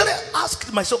quickly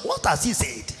asked myself, what has he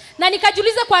said? Na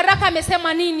nikajiuliza kwa haraka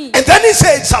amesema nini? And then he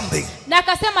said something. Na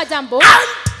akasema jambo, and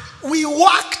we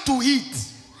work to eat.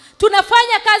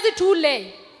 Tunafanya kazi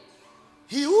tule.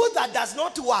 He who that does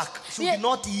not work should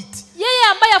not eat. Yeye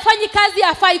ambaye hafanyi kazi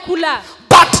hafai kula.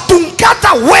 But to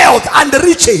gather wealth and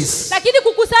riches, lakini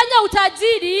kukusanya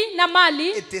utajiri na mali,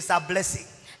 it is a blessing.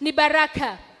 Ni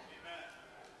baraka.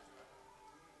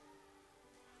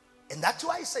 And that's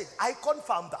why I said, I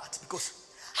confirm that. Because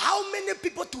how many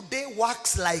people today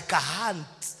works like a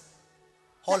ant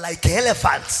or like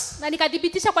elephants? Na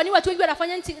nikadhibitisha kwa nini watu wengi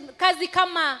wanafanya kazi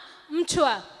kama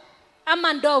mchwa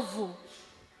ama ndovu.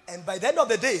 And by the end of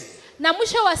the day, na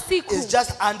mwisho wa siku, it's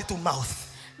just hand to mouth.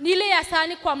 Ni ile ya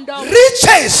sahani kwa mdomo.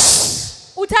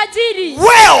 Riches, utajiri,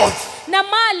 wealth, na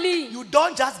mali, you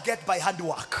don't just get by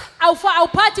handwork.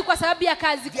 Haupati kwa sababu ya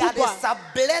kazi kubwa. There is a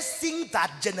blessing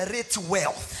that generates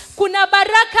wealth. Kuna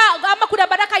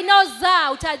baraka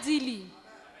inayozaa utajiri.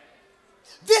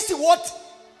 This is what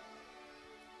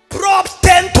Proverbs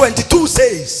 10:22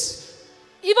 says.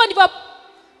 Hivyo ndivyo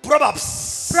Proverbs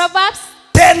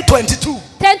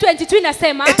 10:22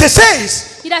 inasema. It says,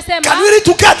 inasema, can we read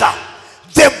together?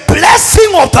 The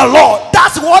blessing of the Lord,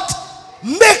 that's what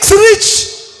makes rich,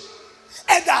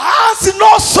 and has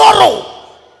no sorrow.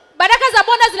 Baraka za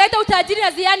Bwana zileta utajiri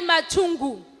na ziani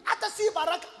machungu. Hata si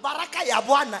baraka ya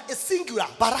Bwana, a singular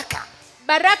baraka.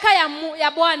 Baraka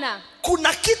ya Bwana.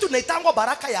 Kuna kitu inaitangwa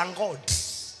baraka ya God.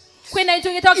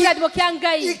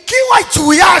 Ikiwa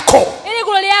juu yako,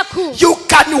 you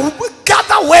can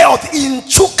gather wealth in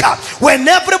Chuka when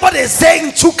everybody is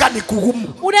saying Chuka ni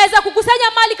kugumu. Unaweza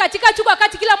kukusanya mali katika Chuka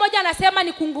wakati kila mmoja anasema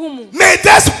ni kugumu. May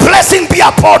this blessing be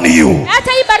upon you.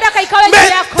 Hata hii baraka ikawe juu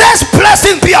yako. May this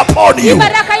blessing be upon you. Hii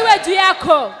baraka iwe juu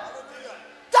yako.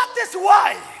 That is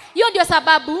why hiyo ndio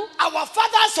sababu our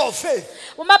fathers of faith,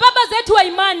 mababa zetu wa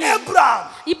imani, Abraham,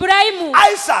 Ibrahimu,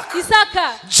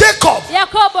 Isaka, Jacob,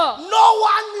 Yakobo, no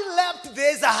one left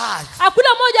this earth hakuna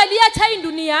mmoja aliacha hii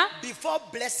dunia before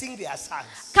blessing their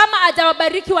sons. kama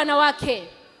hajawabariki wanawake.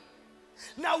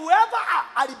 Na whoever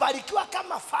alibarikiwa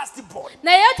kama firstborn,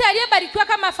 na yeyote aliyebarikiwa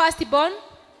kama firstborn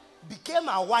became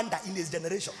a wonder in his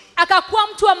generation. Akakuwa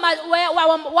mtu wa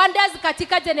wonders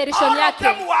katika generation yake.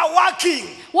 All of them were working.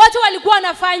 Wote walikuwa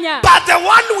wanafanya. But the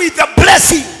one with the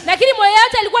blessing, lakini mmoja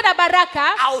yote alikuwa na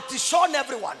baraka, outshone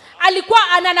everyone. Alikuwa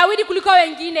ananawiri kuliko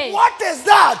wengine. What is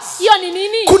that? Hiyo ni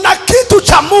nini? Kuna kitu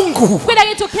cha Mungu kuna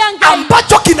kitu kiangai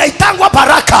ambacho kinaitangwa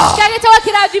baraka, kinaitwa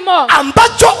kiradhimo,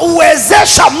 ambacho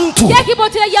uwezesha mtu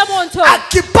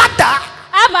akipata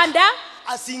abanda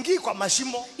asiingii kwa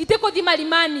mashimo. Iteko dhima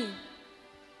limani.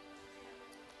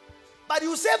 But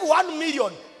you save 1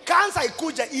 million, kansa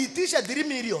ikuja iitishe 3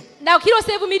 million. Na ukilo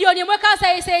save milioni yemwe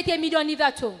kansa isaite milioni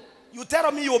 3. You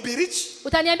tell me you'll be rich?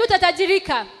 Utaniambia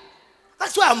utatajirika.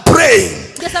 That's why I'm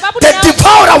praying. The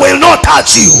devourer will not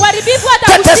touch you.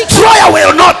 The destroyer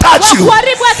will not touch you.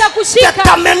 The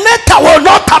terminator will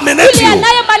not terminate you.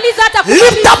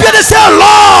 Lift up and say,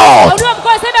 Lord,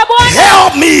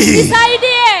 help me.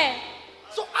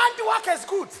 So handwork is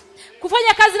good.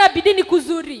 Kufanya kazi na bidii ni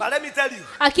kuzuri. But let me tell you.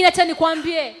 Lakini acha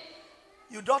nikwambie.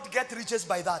 You don't get riches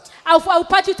by that.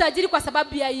 Haupati utajiri kwa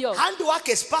sababu ya hiyo. Handwork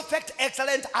is perfect,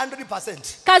 excellent, 100%.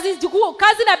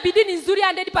 Kazi na bidii ni nzuri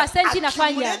 100%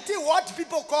 inafanya. Accumulating what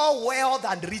people call wealth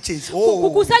and riches.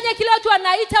 Kukusanya kile watu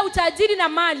wanaita utajiri na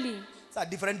mali. It's a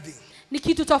different thing. Ni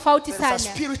kitu tofauti sana. There's a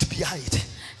spirit behind.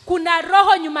 Kuna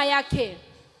roho nyuma yake.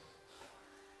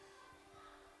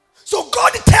 So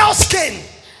God tells Cain.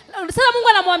 Sasa Mungu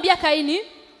anamwambia Kaini,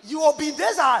 you will be in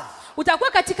this earth.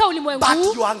 Utakuwa katika ulimwengu.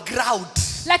 But you are ground.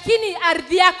 Lakini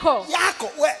ardhi yako.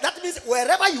 That means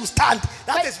wherever you stand,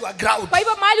 that is your ground. Kwa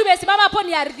hivyo mahali umesimama hapo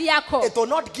ni ardhi yako. It will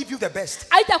not give you the best.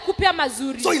 Haitakupea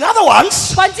mazuri. So in other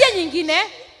words, kwa njia nyingine,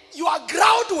 your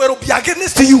ground will be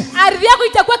against you. Ardhi yako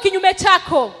itakuwa kinyume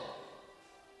chako.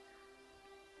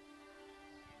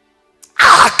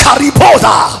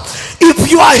 Kariboda.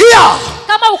 If you are here,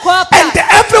 kama uko hapa, and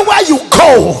everywhere you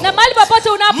go, na mahali popote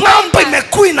unapoenda, mambo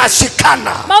imekuwa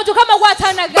inashikana, mautu kama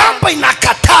watanaga, mambo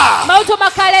inakataa, mautu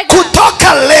makarega,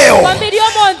 kutoka leo,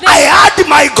 I heard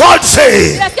my God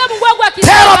say,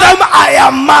 tell them I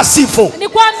am merciful.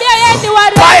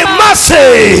 By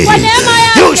mercy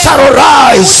you shall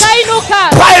rise.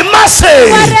 By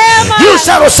mercy you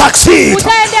shall succeed.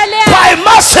 By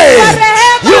mercy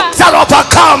you shall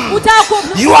overcome.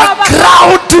 Your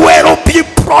ground will be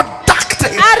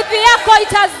productive. Ardhi yako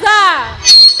itazaa.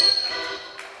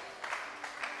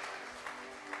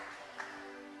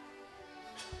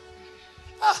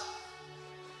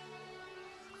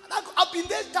 I've been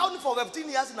there town for 15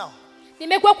 years now.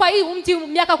 Nimekuwa kwa hii mji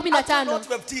miaka 15. Not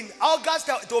 15. August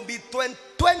it will be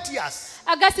 20 years.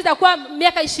 Agosti itakuwa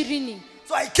miaka 20.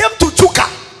 So I came to Chuka.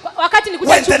 Wakati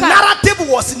nilikuja When Chuka. the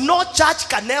narrative was no church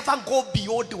can never go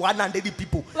beyond 100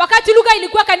 people. Wakati lugha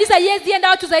ilikuwa kanisa yezi enda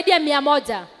watu zaidi ya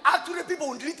 100. Actually people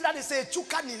would literally say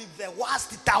Chuka is the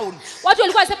worst town. Watu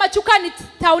walikuwa wanasema Chuka ni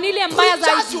town ile mbaya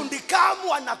zaidi. Church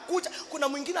undikamu anakuja. Kuna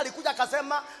mwingine alikuja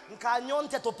akasema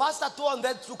nkanyontia to pastor to on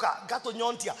that Chuka gato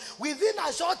nyontia. Within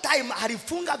a short time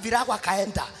alifunga virago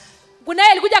akaenda. Kuna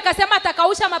yeye alikuja akasema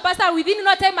atakausha mapasta within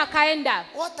no time akaenda.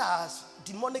 What a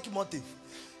demonic motive.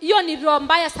 Hiyo ni roho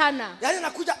mbaya sana. Yaani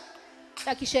anakuja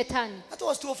ya kishetani. That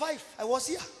was 205. I was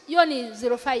here. Hiyo ni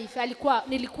 05.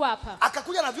 Nilikuwa hapa.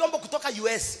 Akakuja na vyombo kutoka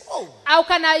US. Au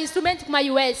kana instrument kuma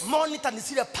US. Monitor ni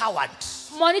zile powered.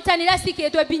 Monitor ni rasiki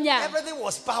yetu binya. Everything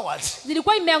was powered.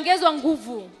 Zilikuwa imeongezwa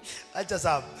nguvu. Acha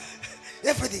sababu.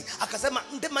 Everything. Akasema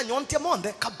ndema nyontia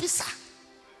monde kabisa.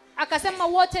 Akasema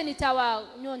wote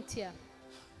nitawanyontia.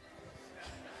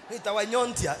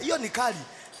 Nitawanyontia. Hiyo ni kali.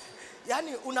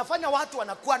 Yaani unafanya watu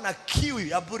wanakuwa na kiu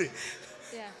ya bure.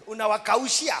 Yeah.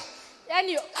 Unawakaushia.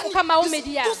 Yaani kama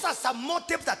umedia. Those are some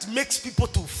motive that makes people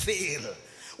to fail.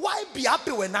 Why be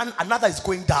happy when another is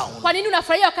going down? Kwa nini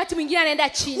unafurahia wakati mwingine anaenda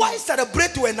chini? Why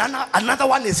celebrate when another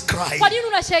one is crying? Kwa nini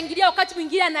unashangilia wakati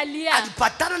mwingine analia?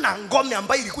 Alipatana na ngome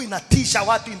ambayo ilikuwa inatisha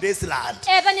watu in this land.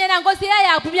 Evani na ngozi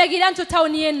ya kupigia nto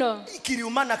town yeno.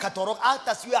 Kiriumana katoroka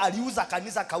hata siwe aliuza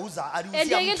kanisa kauza, aliuzia.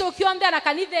 Ndio ngendo ukiombea na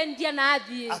kanisa ndia na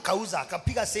adhi. Akauza,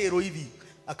 akapiga sero hivi.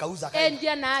 Akauza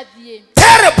ndia na adhi.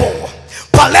 Terrible.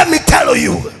 But let me tell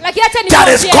you.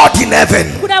 There is God in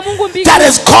heaven. Kuna Mungu mbinguni. There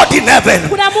is God in heaven.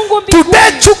 Kuna Mungu mbinguni.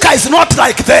 Today Chuka is not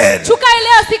like that. Chuka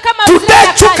leo si kama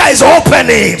today Chuka is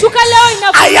opening. Chuka leo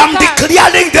inafunguka. I am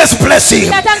declaring this blessing.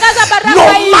 Natangaza baraka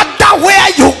no hii. matter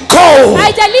where you go,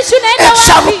 haijalishi unaenda wapi, it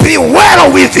shall be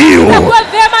well with you. itakuwa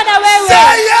vema na wewe.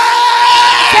 Say yeah.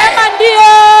 Sema ndio.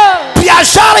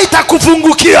 Biashara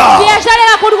itakufungukia. Biashara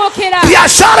inakufungukia.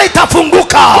 Biashara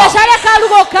itafunguka. Biashara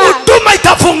ikalugoka. Huduma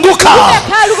itafunguka.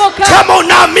 Kama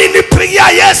unaamini pigia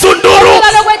Yesu nduru.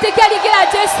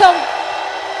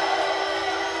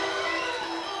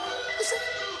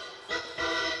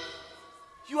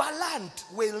 Your land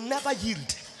will never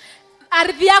yield.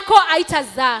 Ardhi yako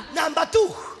haitazaa. Number 2.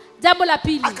 Jambo la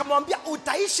pili. Akamwambia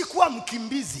utaishi kuwa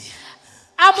mkimbizi.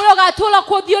 Amuloga tola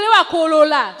kodiolewa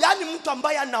kolola. Yaani mtu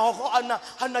ambaye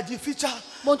anajificha.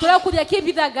 Montola kudia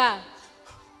kibidhaga.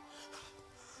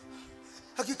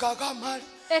 Hakika mali.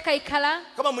 Eka ikala.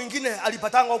 Kama mwingine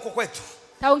alipatanga huko kwetu.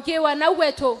 Taongewa na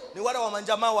uweto. Ni wale wa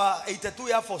manjamaa wa 82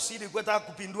 ya Fosili kwenda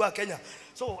kupindua Kenya.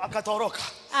 So akatoroka.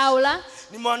 Aula.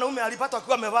 Ni mwanaume alipata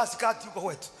akiwa amevaa skati huko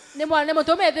kwetu. Ni mwanaume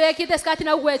mtome vile kite skati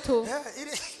na uweto.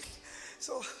 Ile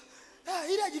so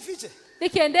ile ajifiche.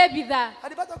 Nikiende bidhaa.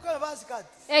 Alipata akiwa amevaa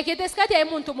skati. Kite skati ya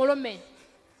mtu mulome.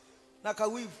 Na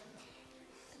kawivu.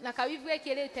 Na kawivu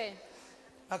ekelete.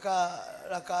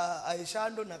 Naka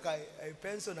aishando na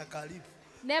pencil na kalipu.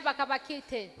 Neba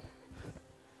kabakite.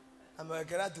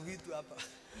 Amewekera tu vitu hapa.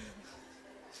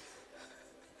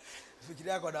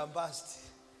 Fikiria kwa dambasti.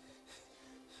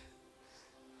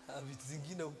 Vitu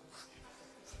zingine huko.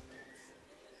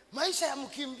 Maisha ya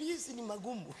mkimbizi ni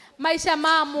magumu. Maisha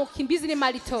ma mkimbizi ni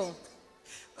malito.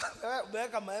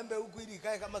 Weka maembe huku ili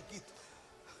ikae kama kitu.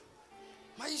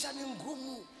 Maisha ni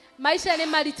ngumu. Maisha ni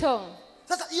malito.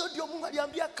 Sasa hiyo ndio Mungu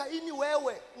aliambia Kaini,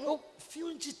 wewe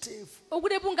fugitive.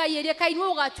 Ukude bunga yerie Kaini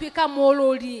wewe ugatweka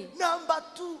mololi. Number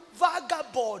 2,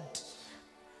 vagabond.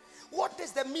 What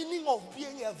is the meaning of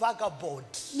being a vagabond?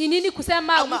 Ni nini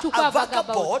kusema mtu kwa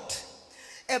vagabond?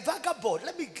 A vagabond,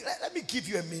 let me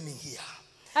give you a meaning here.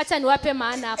 Acha niwape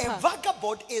maana hapa. A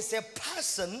vagabond is a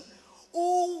person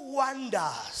who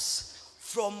wanders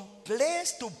from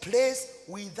place to place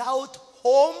without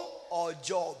home or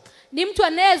job. Ni mtu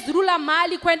anayezurula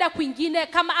mahali kwenda kwingine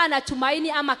kama ana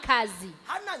tumaini ama kazi.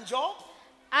 Hana job,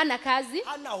 ana kazi,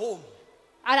 hana home.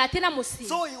 Ana tena musi.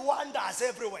 So he wanders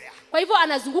everywhere. Kwa hivyo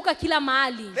anazunguka kila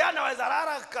mahali. Leo anaweza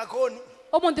lala kakoni.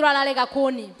 Omuntu analega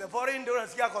koni. The foreign ndio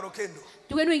unasikia kwa Rukendo.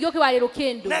 Tuwenu ingia kwa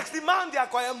Rukendo. Next month ya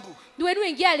kwa Embu. Tuwenu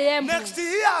ingia Embu. Next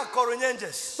year kwa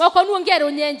Runyenjes. Wako nuingia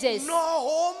Runyenjes. No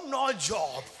home, no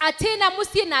job. Atena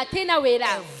musi na atena wera.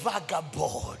 A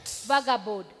vagabond.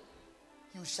 Vagabond.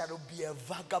 You shall be a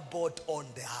vagabond on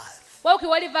the earth. Wewe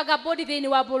ukiwali vagabond then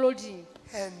wabolodi.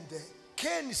 And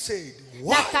Cain said,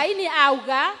 "Why? Na Kaini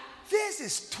auga, this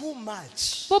is too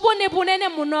much. Bobone bunene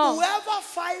muno. Whoever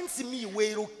finds me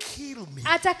will kill me."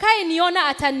 Atakaye niona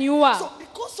ataniua. So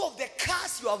because of the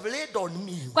curse you have laid on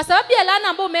me, kwa sababu ya laana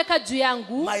ambayo umeweka juu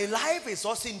yangu, my life is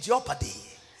also in jeopardy.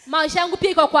 Maisha yangu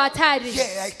pia iko kwa hatari.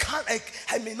 Yeah,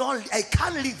 I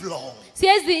can't live long.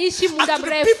 Siwezi ishi muda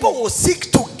mrefu. People will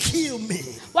seek to kill me.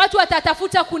 Watu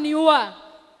watatafuta kuniua.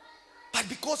 But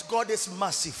because God is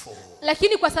merciful,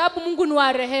 lakini kwa sababu Mungu ni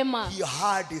wa rehema, he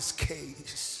heard his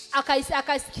case.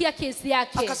 Akasikia kesi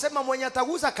yake. Akasema mwenye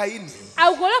ataguza Kaini,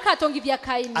 augoloka atongithia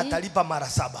Kaini, atalipa mara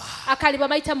 7. Akalipa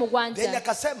maita mugwanja. Then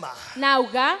akasema,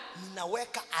 nauga,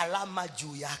 ninaweka alama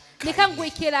juu ya Kaini.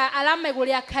 Nikangwekera alama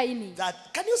igulu ya Kaini.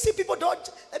 Can you see people don't?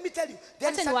 Let me tell you.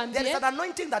 There is an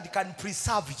anointing that can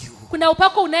preserve you. Kuna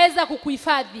upako unaweza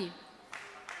kukuhifadhi.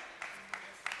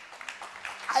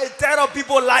 I tell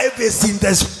people life is in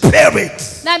the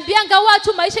spirit. Naambianga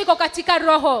watu maisha iko katika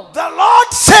roho. The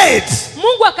Lord said,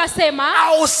 Mungu akasema,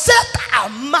 I will set a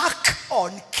mark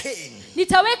on Cain.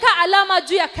 Nitaweka alama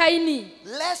juu ya Kaini,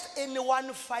 lest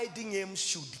anyone finding him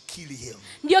should kill him.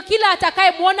 Ndio kila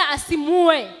atakayemuona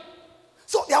asimue.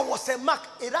 So there was a mark.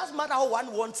 It doesn't matter how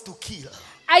one wants to kill.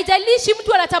 Haijalishi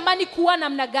mtu anatamani kuua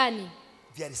namna gani.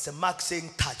 There is a mark saying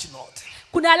touch not.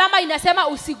 Kuna alama inasema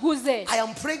usiguze. I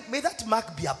am praying, may that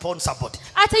mark be upon somebody.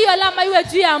 Hata hiyo alama iwe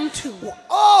juu ya mtu.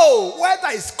 Oh,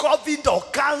 whether it's COVID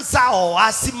or cancer or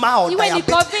asthma or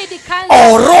diabetes COVID, cancer,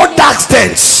 or road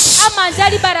accidents,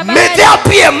 may there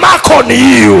be a mark on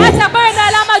you.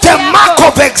 The mark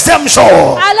of exemption.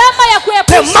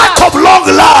 The mark of long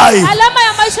life.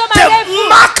 The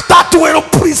mark that will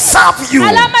preserve you.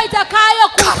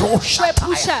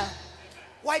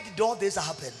 Why did all this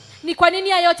happen? Ni kwa nini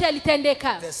yote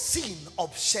yalitendeka? The sin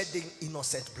of shedding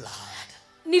innocent blood.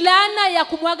 Ni laana ya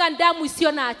kumwaga damu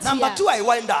isiyo na hatia. Number 2, I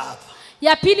wind up.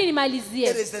 Ya pili nimalizie.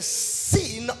 It is the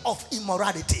sin of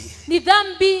immorality. Ni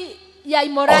dhambi ya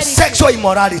immorality. Or sexual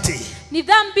immorality. Ni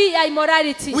dhambi ya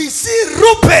immorality. We see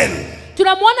Reuben.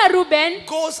 Tunamuona Reuben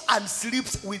goes and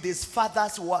sleeps with his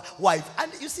father's wife.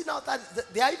 And you see now that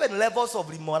there are even levels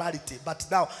of immorality, but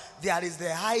now there is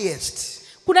the highest.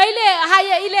 Kuna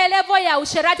ile level ya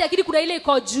usherati, lakini kuna ile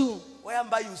iko juu.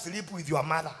 Whereby you sleep with your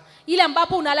mother. Ile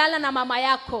ambapo unalala na mama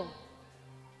yako.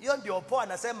 Hiyo ndio Paulo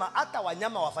anasema hata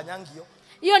wanyama wafanyangi hiyo.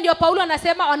 Hiyo ndio Paulo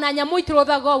anasema wananyamua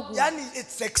itrodha gogu. Yani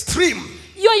it's extreme.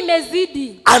 Hiyo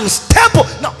imezidi. Unstable.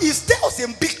 Now he tells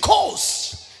him,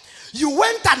 because you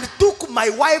went and took my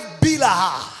wife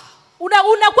Bilhah.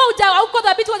 Unakuwa hauko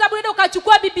dhabiti kwa sababu unaenda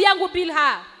ukachukua bibi yangu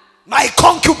Bilhah. My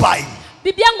concubine.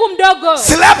 Bibi yangu mdogo.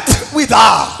 Slept with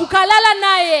her. Ukalala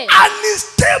naye.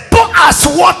 Unstable as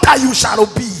water you shall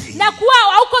be. Na kuwa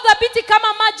hauko dhabiti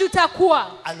kama maji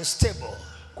utakuwa. Unstable.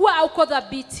 Kuwa hauko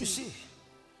dhabiti. You see,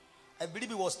 I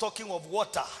believe he was talking of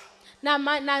water. Na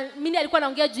mimi alikuwa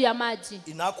anaongea juu ya maji.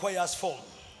 In aqueous form.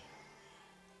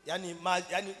 Yani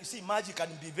you see, maji can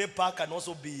be vapor, can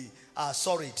also be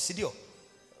solid. Sidio?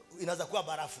 Inaweza kuwa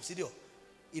barafu, sidio?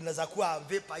 Inaweza kuwa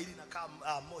vapor ili inakaa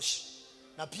moshi.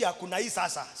 Na pia kuna hii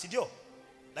sasa, sidio?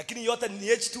 Lakini yote ni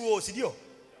H2O, sidio?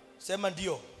 Sema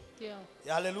ndio. Ndio.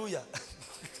 Hallelujah.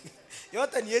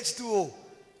 Yote ni H2O.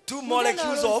 2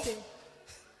 molecules of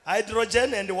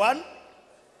hydrogen and 1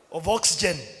 of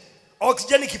oxygen.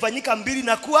 Oxygen ikifanyika 2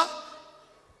 na kuwa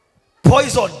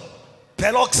poison,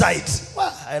 peroxide.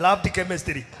 Wow, I love the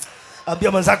chemistry.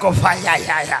 Ambia mwenzako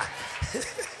fire.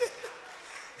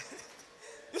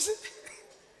 You see?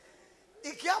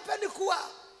 Ikihappen kuwa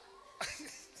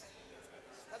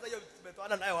Sasa hiyo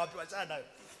tumetoana nayo wapi, wachana nayo.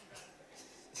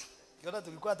 Kiona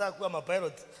tulikuwa nataka kuwa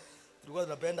mapilot, tulikuwa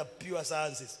tunapenda pure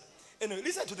sciences. Anyway,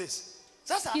 listen to this.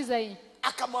 Sasa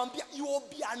akamwambia you will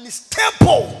be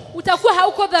unstable. Utakuwa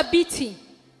hauko dhabiti.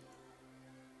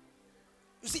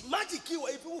 You see, magic iwa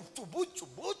hivi chubuchu.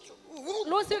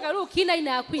 Losi kalu kina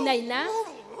ina kuina ina.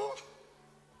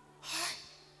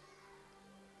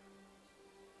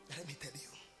 Let me tell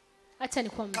you. Acha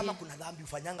nikwambie. Kama kuna dhambi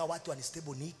ufanyanga watu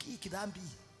unstable ni hiki dhambi.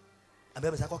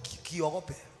 Ambaye msako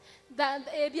kiogope.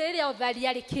 Biere ya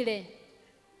udharia likile.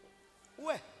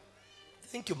 We.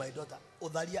 Thank you my daughter.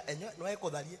 Udharia enyewe no eko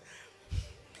udharia.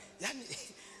 Yani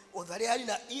udharia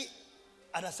na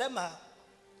anasema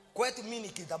kwetu mimi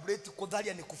nikiinterpret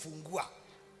kudharia ni kufungua.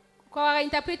 Kwa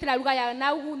interpret la lugha ya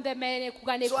na undemene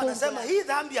kugane kufungua. So anasema hii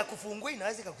dhambi ya kufungua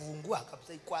inaweza kufungua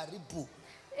kabisa ikuharibu.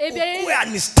 Ukue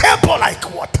unstable like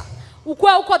water.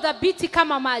 Ukue uko dhabiti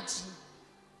kama maji.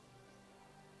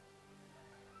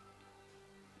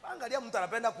 Angalia mtu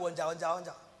anapenda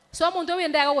kuonja. So mtu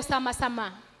uendaga kusama.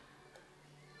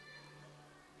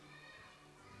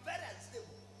 Very unstable.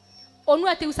 Onu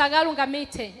ati usagalu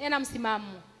ngamete ena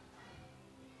msimamo.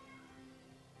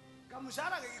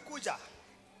 Mshahara kikuja.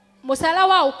 Musala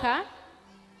wauka.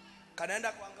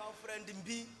 Kanaenda kwa girlfriend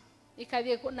mbi.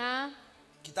 Ikavye na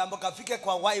kitambo kafike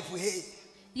kwa wife hey.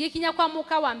 Yikinya kwa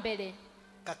muka wa mbele.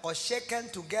 Kako shaken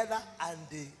together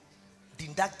and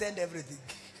deducted everything.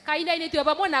 Kaina ini tuwa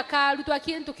pamona ka lutwa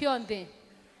kintu kionde.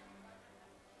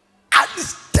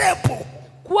 Unstable.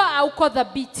 Kuwa auko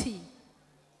dhabiti.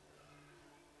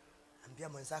 Ambia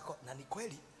mwenzako na ni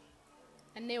kweli.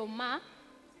 Neoma.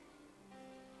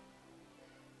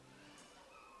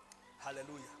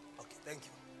 Hallelujah. Okay, thank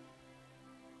you.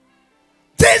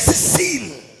 This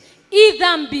sin. Hii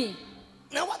dhambi.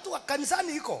 Na watu wa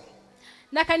kanisani iko.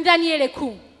 Na kanisani ile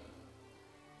kuu.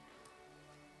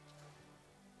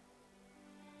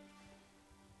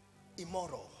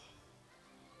 Immoral.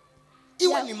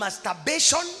 Iwe ni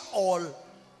masturbation or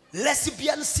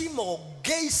lesbianism or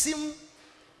gayism.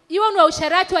 Iwe ni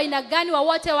usharati wa aina gani wa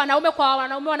wote wanaume kwa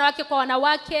wanaume, wanawake kwa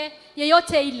wanawake,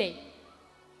 yeyote ile.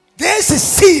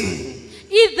 This sin.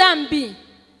 Hii dhambi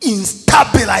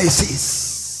instabilizes.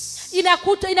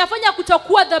 Inafanya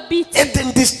kutokuwa dhabiti.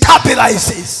 It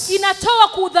destabilizes. Inatoa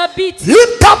kudhabiti.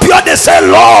 Lift up your hand, say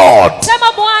Lord,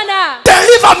 sema Bwana,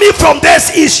 deliver me from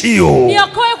this issue.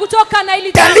 Niokoe kutoka na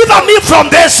hili jambo. Deliver me from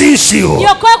this issue.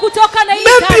 Niokoe kutoka na hili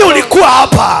jambo. Maybe ulikuwa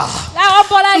hapa.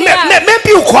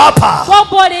 Maybe uko hapa.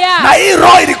 Na hii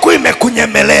roho ilikuwa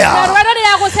imekunyemelea.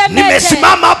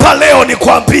 Nimesimama hapa leo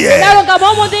nikwambie,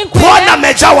 Bwana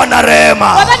amejawa na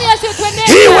rehema.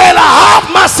 He will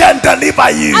have mercy and deliver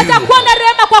you. Atakuwa na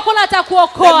rehema kwako na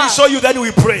atakuokoa. Let me show you, then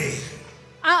we pray.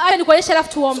 Nikuonyesha alafu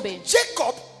tuombe.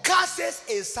 Jacob curses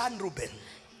his son Reuben.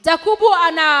 Jacob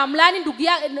anamlaani ndugu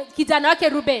yake kijana wake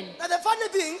Reuben. Now the funny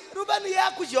thing, Reuben yeye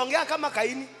hakujiongea kama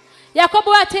Kaini.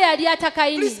 Yakobo ate aliata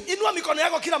Kaini. Please inua mikono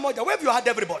yako kila moja. Wave your hand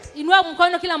everybody. Inua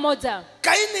mkono kila moja.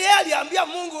 Kaini yeye aliambia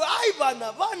Mungu, "Ai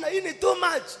bana, hii ni too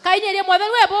much." Kaini alimwambia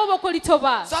wewe bobo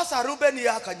kulitoba. Sasa Reuben yeye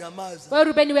akanyamaza. Wewe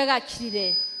Reuben wega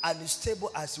akirire. Unstable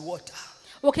as water.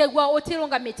 Ukegwa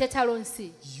otironga meteta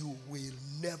lonsi. You will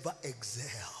never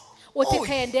excel.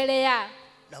 Utikaendelea.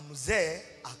 Na mzee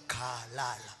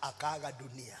akalala, akaaga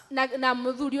dunia. Na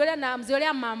mdhuri yule na mzee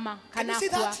yule mama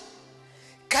kanakua.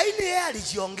 Kaini yeye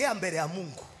alijiongea mbele ya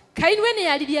Mungu. Kaini wewe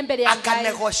alilia mbele ya Mungu.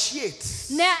 Akanegotiate.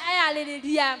 Na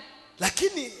alilia.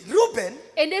 Lakini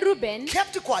Reuben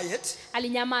kept quiet.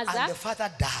 Alinyamaza. And the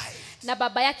father died. Na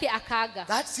baba yake akaaga.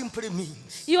 That simply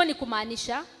means hiyo ni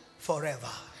kumaanisha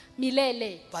forever.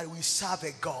 Milele. But we serve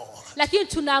a God. Lakini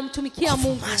tunamtumikia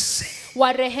Mungu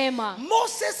wa rehema.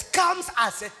 Moses comes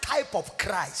as a type of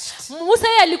Christ. Musa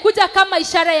alikuja kama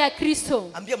ishara ya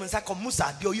Kristo. Ambia mwenzako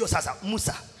Musa ndio hiyo sasa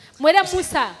Musa. Mwele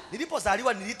Musa.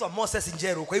 Nilipozaliwa niliitwa Moses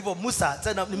Njau. Kwa hivyo Musa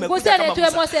tena nimekuja kama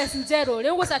Musa. Moses Njau.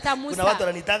 Leo Musa ta Musa. Kuna watu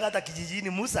wananitanga hata kijijini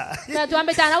Musa. Na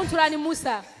tuambe tana utulani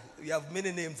Musa. We have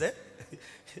many names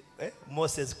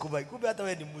Moses Kubai. Kumbe hata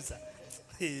wewe ni Musa.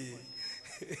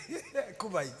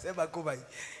 Kubai, sema Kubai.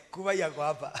 Kubai yako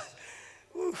hapa.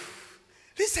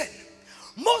 Listen.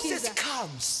 Moses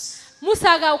comes.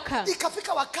 Musa agauka.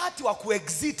 Ikafika wakati wa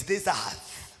kuexit this earth.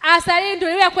 Asali ndio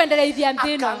ile kuendelea hivi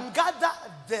ambino. Akangather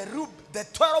the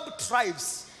 12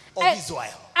 tribes of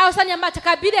Israel. Ausanya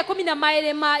matakabila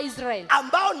 12 ma Israel.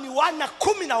 Ambao ni wana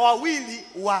 12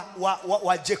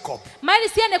 wa Jacob. Mali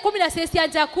siane 16 ya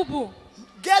Jacob.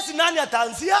 Guess nani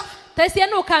ataanzia?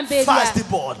 Tasiano ukambelia.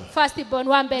 Firstborn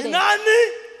wa mbele. Nani?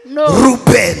 No.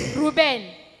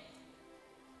 Reuben.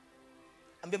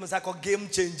 Ambia mzako game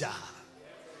changer.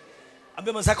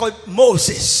 Ambia mzako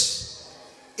Moses.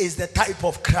 is the type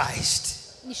of Christ.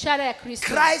 Ishara ya Kristo.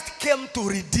 Christ came to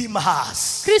redeem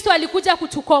us Kristo alikuja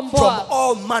kutukomboa from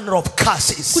all manner of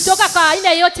curses. kutoka kwa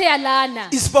aina yote ya laana.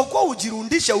 Isipokuwa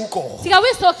ujirundishe huko,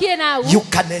 you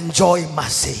can enjoy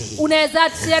mercy. Unaweza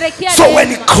kusherehekea. So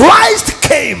when Christ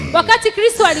came, wakati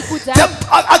Kristo alikuja,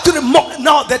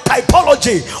 now the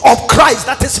typology of Christ,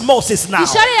 that is Moses now.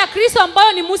 Ishara ya Kristo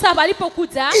ambayo ni Musa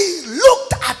alipokuja. He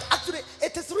looked at, actually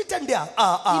it is written there.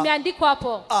 Imeandikwa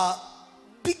hapo.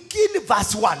 Begin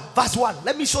verse 1. Verse 1.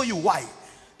 Let me show you why.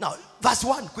 Now, verse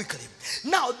 1 quickly.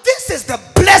 Now, this is the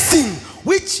blessing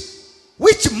which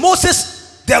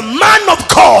Moses, the man of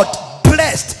God,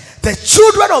 blessed the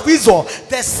children of Israel,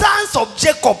 the sons of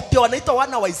Jacob. Ndio wanaitwa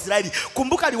wana wa Israeli.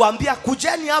 Kumbuka aliwaambia,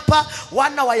 kujeni hapa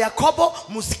wana wa Yakobo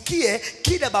musikie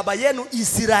kile baba yenu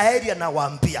Israeli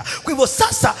anawaambia. Kwa hivyo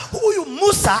sasa huyu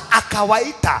Musa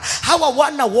akawaita hawa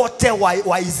wana wote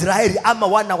wa Israeli ama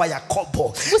wana wa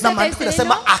Yakobo. Na maandiko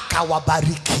yanasema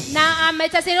akawabariki. Na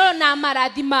ametaseno na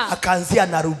maradhima. Akaanzia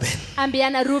na Ruben. Ambia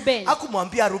na Ruben.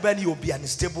 Hakumwambia Ruben you be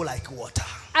unstable like water.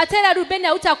 Atena Ruben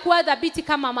hautakuwa dhabiti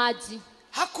kama maji.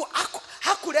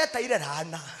 Hakuleta ile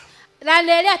laana.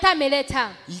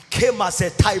 He came as a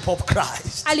type of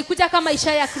Christ. Alikuja kama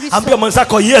ishara ya Kristo. Ambia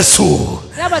mwenzako Yesu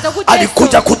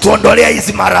alikuja kutuondolea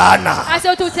hizi laana.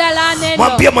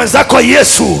 Mwambie mwenzako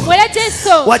Yesu.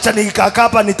 Wacha nikakaa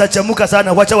hapa nitachemuka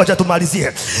sana. Wacha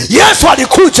tumalizie. Yesu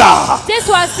alikuja.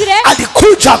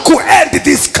 Alikuja ku end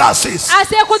these curses.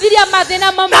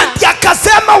 Na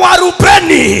akasema wa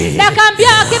Rubeni.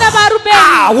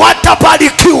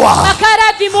 Watabarikiwa.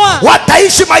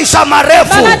 Wataishi maisha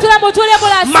marefu.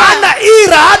 Maana hii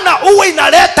laana uwe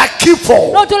inaleta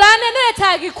kifo.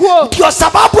 Ndio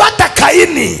sababu hata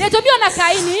Kaini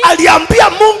aliambia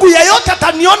Mungu yeyote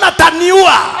ataniona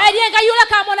ataniua.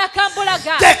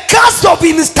 The curse of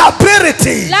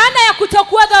instability,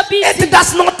 it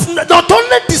does not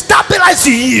only destabilize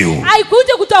you,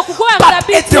 but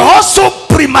it also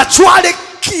prematurely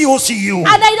kills you.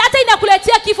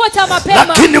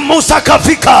 Lakini Musa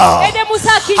akafika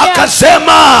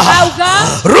akasema,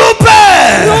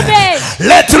 Ruben,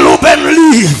 let Ruben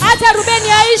live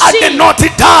and not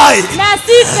die.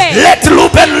 Let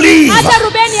Ruben live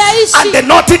and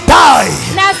not die.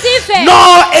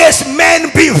 No as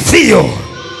men be few.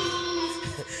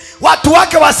 Watu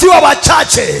wake wasiwa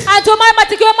wachache.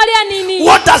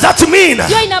 What does that mean?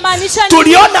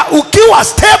 Tuliona ukiwa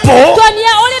stable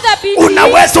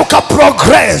unaweza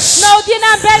ukaprogress.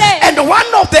 And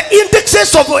one of the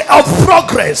indexes of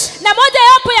progress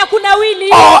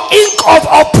or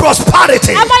of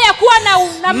prosperity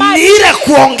ni ile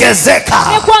kuongezeka.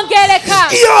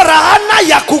 Hiyo laana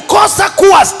ya kukosa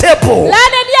kuwa stable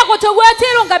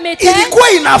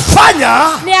ilikuwa inafanya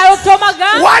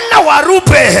wana wa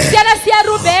Ruben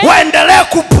waendelee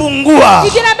kupungua,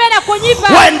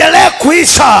 waendelee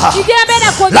kuisha.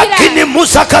 Lakini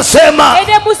Musa akasema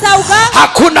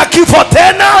hakuna kifo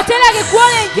tena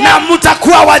na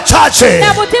mtakuwa wachache.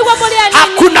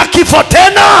 Hakuna kifo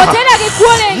tena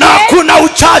na hakuna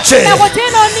uchache.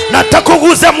 Nataka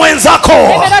kuguza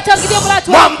mwenzako,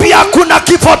 mwambie hakuna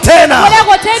kifo tena,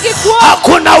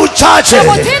 hakuna uchache.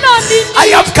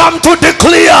 I have come to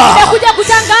declare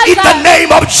in the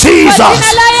name of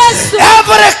Jesus,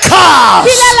 every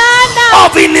curse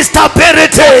of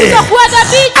instability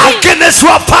against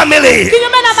your family,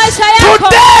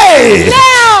 today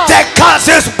the curse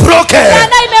is broken.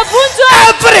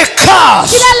 Every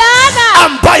curse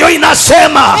ambayo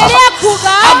inasema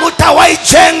hamtawahi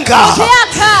jenga,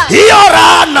 hiyo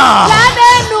laana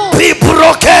be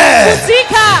broken.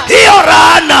 Hiyo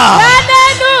laana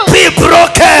be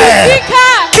broken.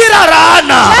 Kila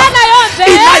laana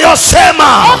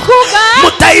inayosema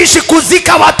mtaishi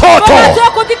kuzika watoto,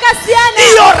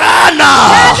 hiyo laana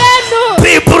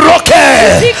be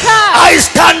broken. I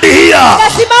stand here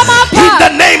in the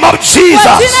name of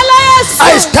Jesus.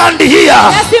 I stand here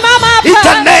in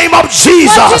the name of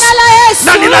Jesus.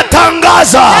 Na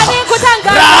ninatangaza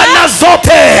laana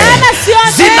zote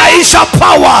zinaisha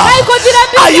power.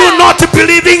 Are you not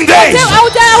believing this?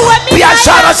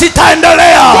 Biashara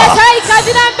zitaendelea,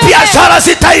 biashara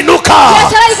zitainuka,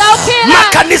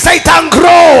 makanisa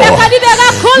itagrow,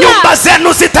 nyumba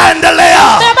zenu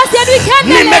zitaendelea.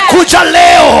 Nimekuja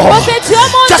leo.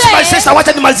 Just my sister,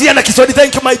 wacha nimalizie na Kiswahili.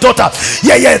 Thank you my daughter.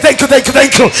 Yeah, thank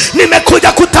you.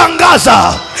 Nimekuja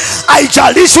kutangaza,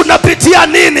 haijalishi unapitia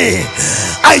nini,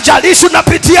 haijalishi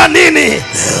unapitia nini,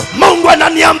 Mungu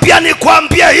ananiambia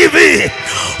nikwambie hivi,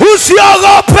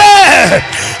 usiogope.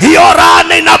 Hiyo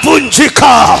laana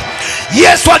inavunjika.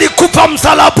 Yesu alikufa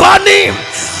msalabani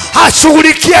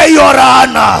ashughulikie hiyo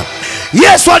laana.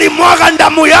 Yesu alimwaga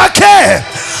damu yake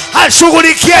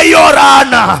ashughulikie hiyo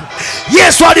laana.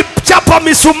 Yesu alichapa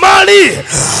misumari,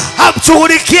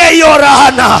 amshughulikie hiyo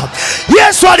laana.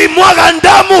 Yesu alimwaga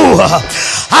damu,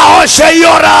 aoshe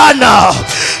hiyo laana.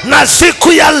 Na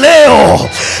siku ya leo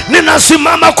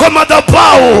ninasimama kwa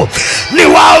madhabahu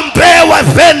niwaombee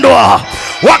wapendwa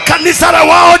wa kanisa la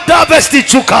World Harvest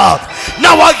Chuka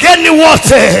na wageni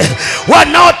wote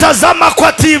wanaotazama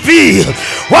kwa TV,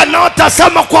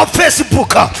 wanaotazama kwa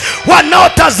Facebook,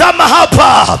 wanaotazama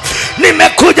hapa.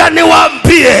 Nimekuja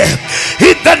niwaambie,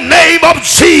 in the name of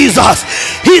Jesus,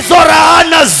 hizo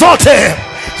laana zote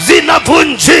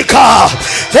zinavunjika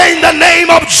in the name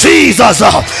of Jesus.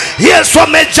 Yesu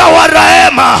amejawa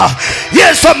rehema,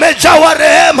 Yesu amejawa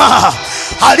rehema.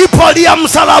 Alipolia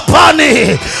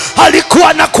msalabani alikuwa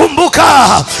anakumbuka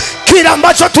kile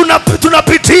ambacho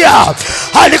tunapitia.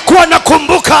 Alikuwa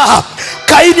anakumbuka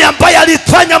Kaini ambaye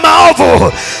alifanya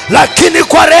maovu, lakini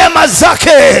kwa rehema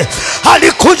zake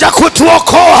alikuja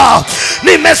kutuokoa.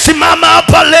 Nimesimama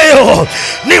hapa leo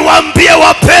niwaambie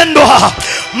wapendwa,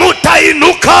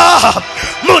 mutainuka,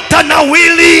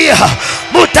 mutanawili,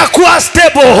 mutakuwa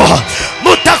stable,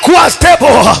 mutakuwa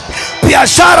stable.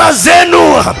 Biashara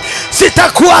zenu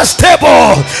zitakuwa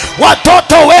stable,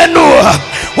 watoto wenu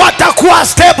watakuwa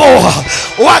stable,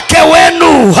 wake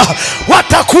wenu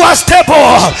watakuwa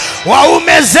stable,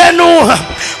 waume zenu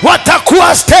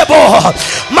watakuwa stable,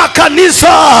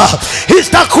 makanisa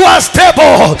itakuwa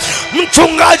stable,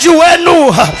 mchungaji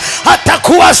wenu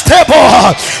atakuwa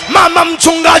stable, mama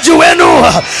mchungaji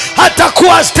wenu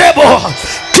atakuwa stable.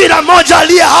 Kila moja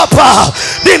aliye hapa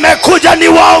nimekuja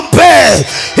niwaombe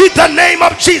in the name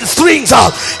of Jesus.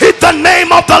 In the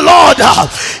name of the Lord,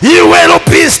 you will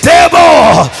be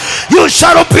stable, you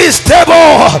shall be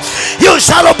stable, you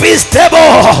shall be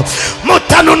stable.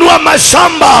 Mutanunua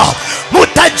mashamba,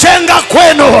 mutajenga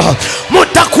kwenu,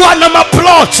 mutakuwa na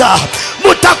maplota,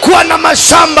 mutakuwa na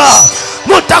mashamba,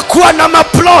 mutakuwa na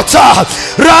maplota.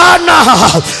 Laana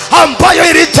ambayo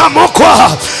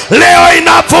ilitamkwa leo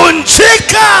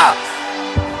inavunjika.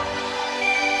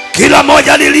 Kila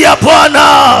moja lilia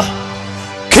Bwana,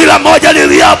 kila moja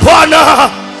lilia Bwana.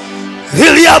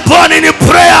 Lilia Bwana ni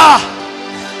prayer,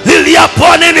 lilia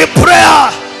Bwana ni prayer,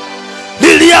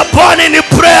 lilia Bwana ni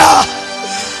prayer,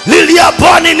 lilia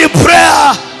Bwana ni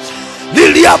prayer,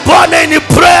 lilia Bwana ni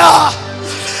prayer,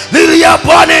 lilia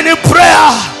Bwana ni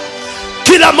prayer.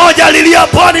 Kila moja lilia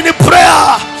Bwana ni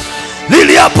prayer,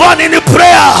 lilia Bwana ni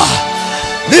prayer,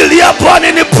 lilia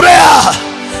Bwana ni prayer,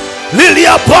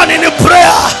 lilia Bwana ni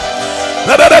prayer.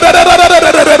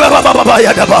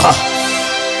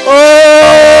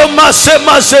 Oh,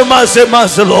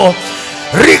 mase lo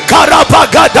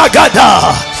rikarabagada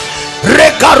gada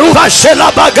rekaruha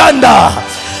shela baganda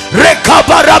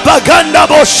rekabarabaganda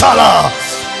boshala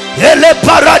ele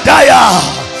paradaya.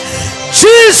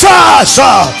 Jesus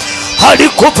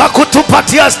alikufa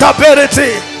kutupatia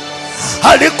stability,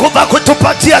 alikufa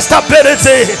kutupatia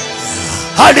stability,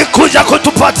 alikuja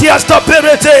kutupatia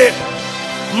stability.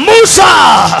 Musa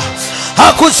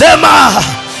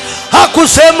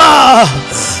hakusema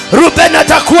Ruben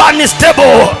atakuwa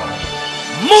unstable.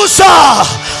 Musa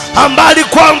ambaye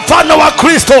alikuwa mfano wa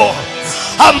Kristo,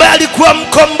 ambaye alikuwa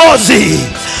mkombozi,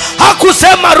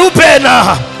 hakusema Ruben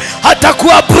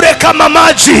atakuwa bure kama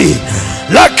maji,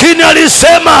 lakini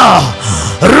alisema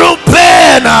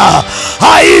Ruben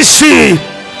aishi,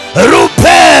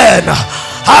 Ruben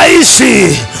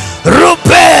aishi,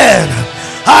 Ruben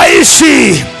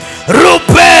aishi,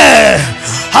 Ruben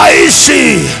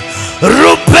aishi,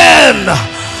 Ruben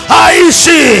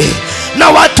aishi. Na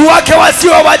watu wake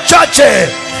wasiwe wachache.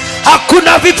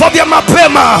 Hakuna vifo vya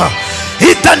mapema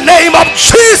in the name of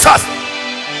Jesus.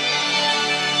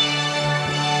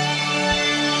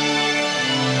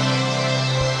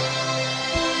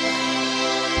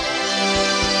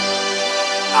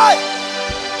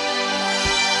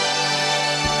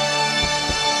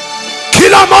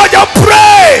 Kila moja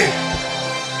pray,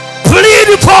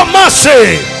 plead for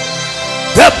mercy.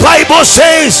 The Bible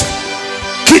says,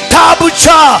 kitabu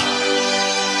cha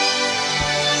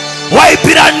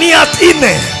Waibrania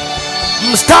 4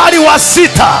 mstari wa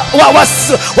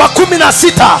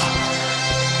 16,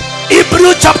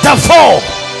 Hebrew chapter 4,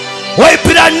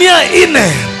 Waibrania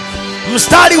 4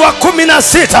 mstari wa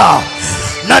 16,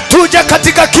 na tuje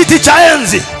katika kiti cha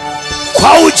enzi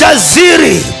kwa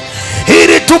ujasiri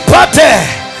ili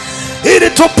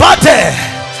tupate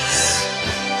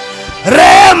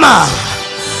rehema,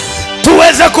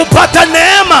 tuweze kupata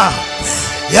neema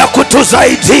ya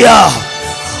kutusaidia.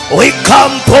 We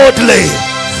come boldly,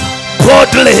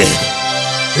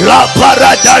 la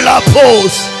parada la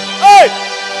pos. Hey!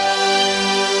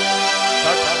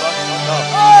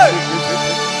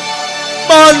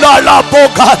 Anda la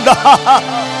boganda.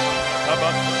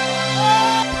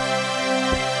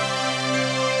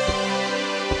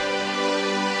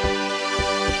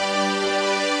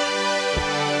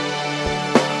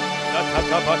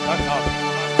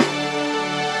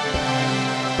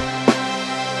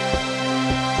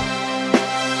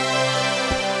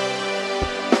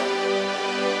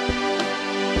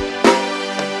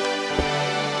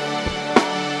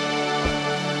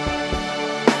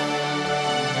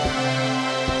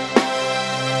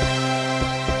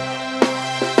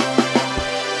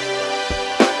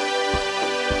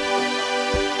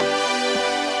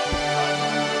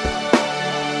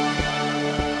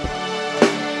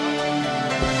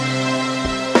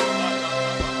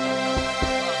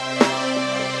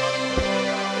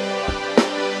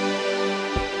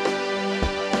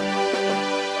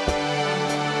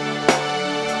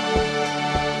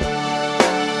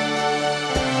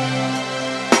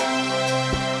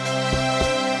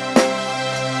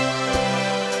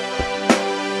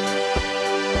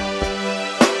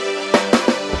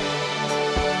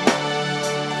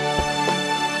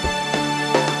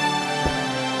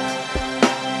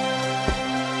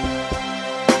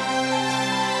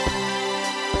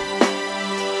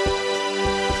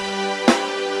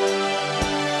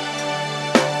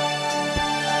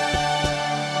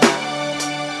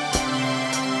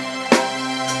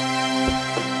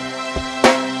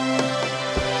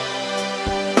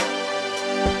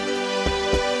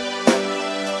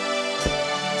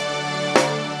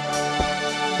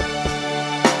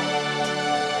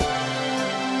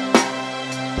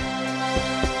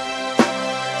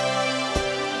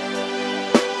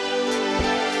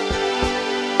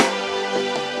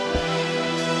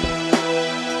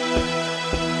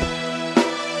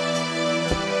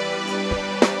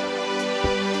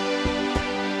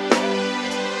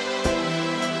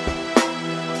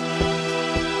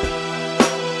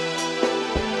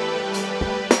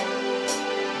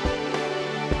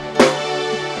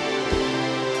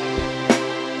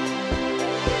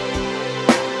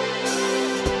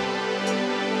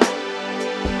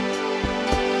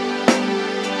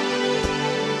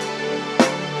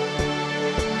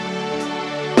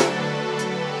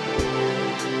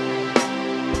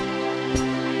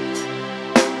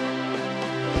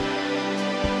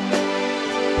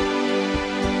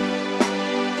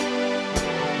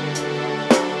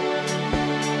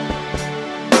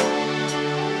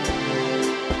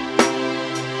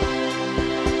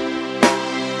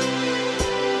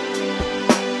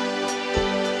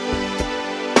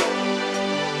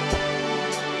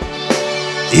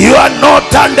 You are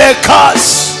not under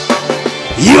curse.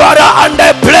 You are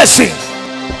under blessing.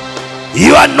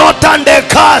 You are not under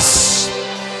curse.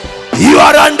 You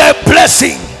are under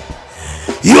blessing.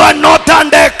 You are not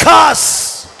under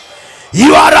curse.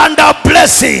 You are under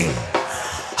blessing.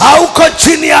 Hauko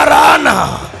chini ya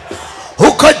laana,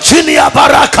 uko chini ya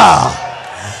baraka.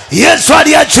 Yesu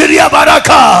aliachilia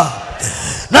baraka.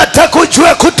 Nataka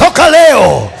ujue kutoka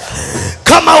leo,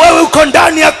 kama wewe uko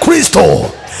ndani ya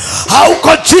Kristo,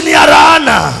 hauko chini ya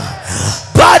laana,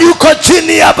 bali uko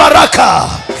chini ya baraka.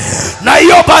 Na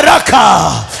hiyo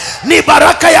baraka ni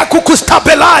baraka ya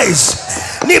kukustabilize,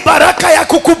 ni baraka ya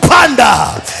kukupanda,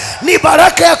 ni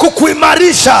baraka ya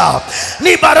kukuimarisha,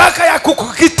 ni baraka ya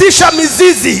kukukitisha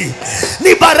mizizi,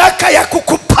 ni baraka ya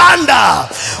kukupanda,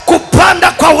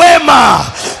 kupanda kwa wema,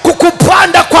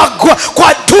 kukupanda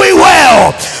kwa doing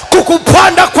well,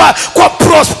 kukupanda kwa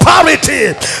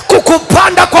prosperity,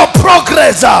 kukupanda kwa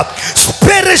progress,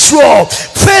 spiritual,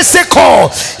 physical,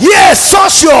 yes,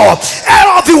 social, and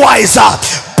otherwise.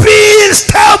 Be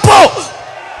stable.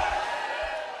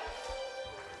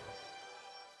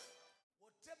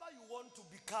 Whatever you want to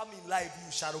become in life,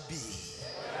 you shall be.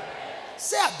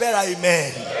 Say a better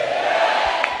amen.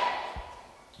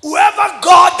 Whoever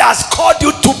God has called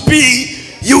you to be,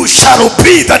 you shall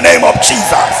be, the name of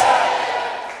Jesus.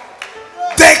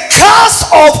 The curse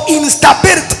of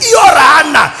instability, iyo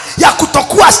laana ya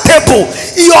kutokuwa stable,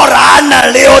 iyo laana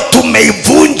leo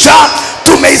tumeivunja,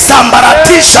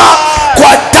 tumeisambaratisha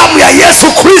kwa damu ya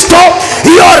Yesu Kristo.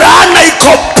 Iyo laana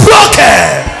iko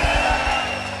broken.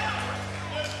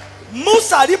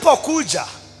 Musa alipokuja,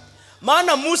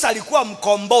 maana Musa alikuwa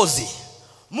mkombozi,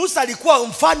 Musa alikuwa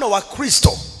mfano wa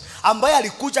Kristo ambaye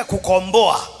alikuja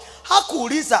kukomboa.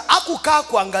 Hakuuliza, hakukaa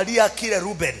kuangalia kile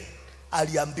Ruben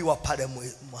aliambiwa pale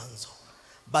mwanzo,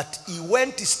 but he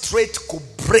went straight to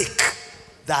break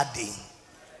that thing.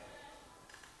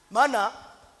 Maana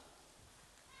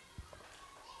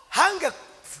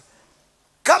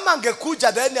kama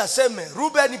angekuja then aseme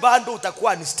Ruben bado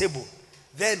utakuwa ni stable,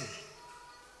 then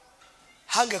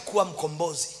hangekuwa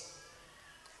mkombozi.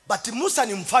 But Musa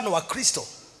ni mfano wa Kristo.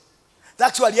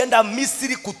 That walienda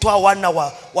Misri kutoa wana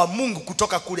wa Mungu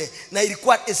kutoka kule, na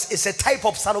ilikuwa is a type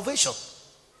of salvation.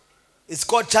 It's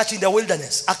called church in the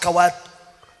wilderness. Akawa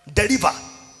deliver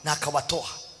na akawatoa.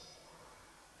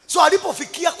 So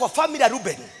alipofikia kwa family ya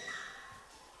Ruben,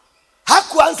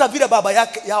 hakuanza vile baba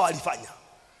yake yao alifanya.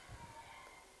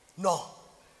 No,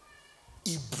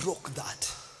 he broke that.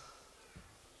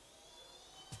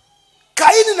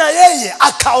 Kaini na yeye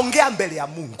akaongea mbele ya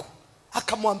Mungu,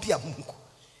 akamwambia Mungu,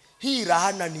 hii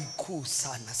laana ni kuu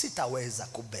sana, sitaweza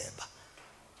kubeba.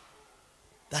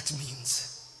 That means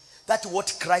that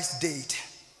what Christ did,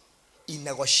 he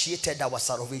negotiated our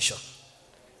salvation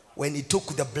when he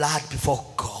took the blood before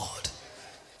God.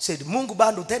 Said, Mungu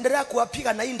bado utaendelea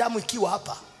kuwapiga na hii damu ikiwa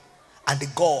hapa.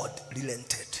 And God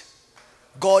relented.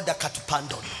 God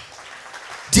akatupardon.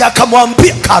 Ndiye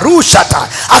akamwambia karushata,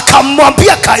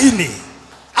 akamwambia Kaini,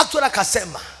 actually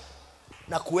akasema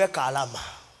na kuweka alama,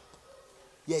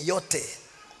 yeyote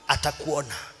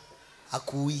atakuona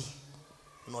hakuui,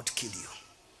 not kill you.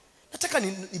 Nataka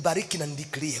nibariki na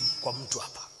ndiclaim kwa mtu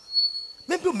hapa.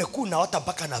 Maybe umekuwa unaota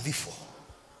mpaka na vifo,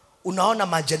 unaona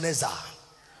majeneza.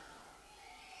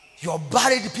 You are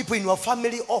buried people in your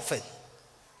family often.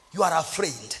 You are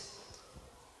afraid.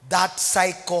 That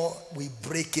cycle, we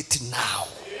break it now.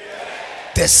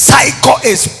 The cycle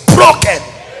is broken.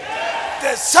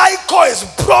 The cycle is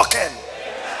broken.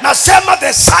 Nasema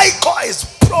the cycle is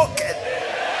broken.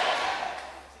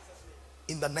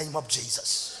 In the name of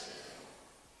Jesus.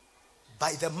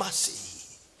 By the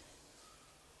mercy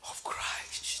of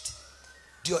Christ.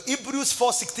 Ndio Hebrews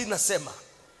 4:16 nasema,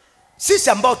 sisi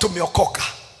ambao tumeokoka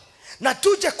na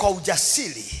tuje kwa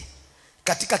ujasiri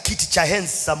katika kiti cha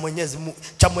enzi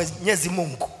cha Mwenyezi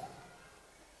Mungu,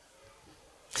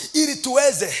 ili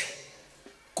tuweze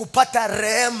kupata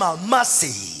rehema,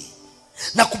 mercy,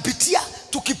 na kupitia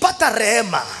tukipata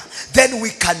rehema, then we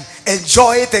can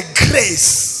enjoy the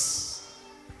grace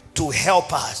to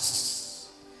help us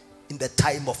in the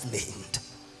time of need.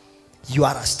 You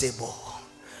are stable.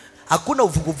 Hakuna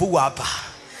uvuguvugu hapa.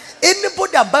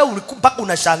 Anybody ambaye ulikuwa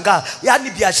unashangaa,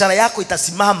 yani biashara yako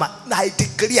itasimama, na I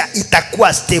declare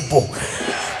itakuwa stable.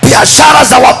 Biashara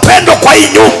za wapendo kwa hii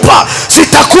nyumba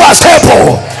zitakuwa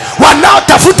stable.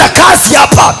 Wanaotafuta kazi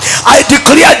hapa, I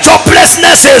declare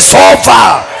joblessness is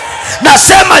over.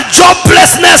 Nasema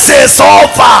joblessness is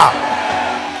over.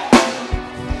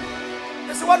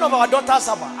 There's one of our daughters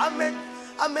hapa,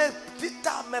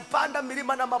 amepita, amepanda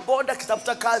milima na mabonde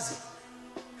kitafuta kazi.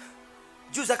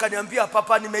 Juzi akaniambia,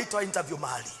 papa, nimeitwa interview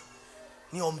mahali,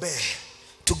 niombe.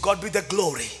 To God be the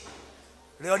glory.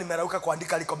 Leo nimerauka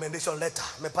kuandika recommendation letter,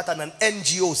 nimepata na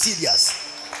NGO serious.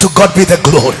 To God be the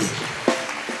glory.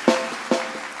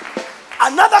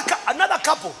 Another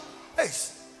couple,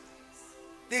 yes,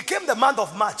 they came the month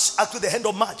of March, up to the end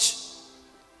of March.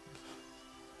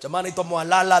 Jamani ito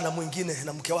mwalala na mwingine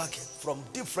na mke wake from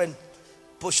different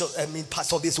portions,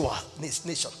 parts of this world, this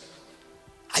nation.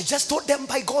 I just told them,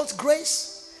 by God's grace,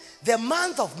 the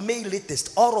month of May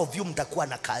latest, all of you mtakuwa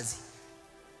na kazi.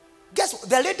 Guess what?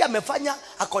 The lady amefanya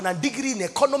akona degree in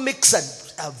economics and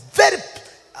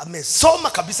amesoma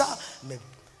kabisa.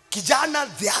 Kijana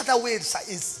the other way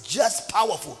is just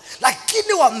powerful.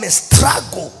 Lakini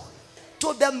wamestruggle.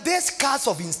 To them this curse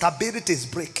of instability is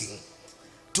breaking.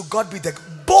 To God be the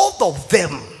both of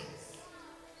them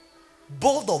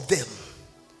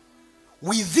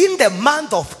within the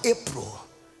month of April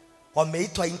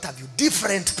wameitwa interview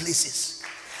different places,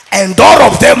 and all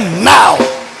of them now,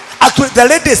 actually the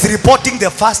lady is reporting the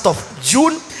 1st of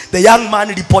June, the young man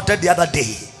reported the other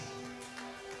day.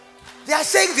 They are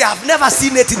saying they have never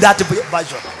seen it in that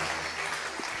version.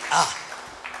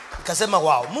 Nikasema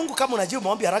wow, Mungu kama unajua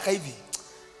maombi haraka hivi,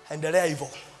 endelea hivyo.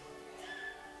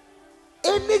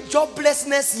 Any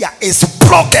joblessness here is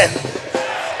broken.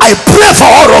 I pray for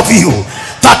all of you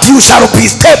that you shall be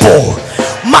stable.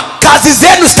 Kazi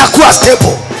zenu zitakuwa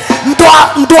stable.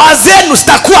 Ndoa zenu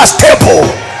zitakuwa stable.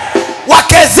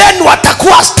 Wake zenu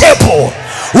watakuwa stable.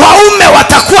 Waume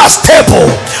watakuwa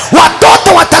stable.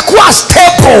 Watoto watakuwa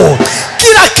stable.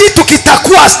 Kila kitu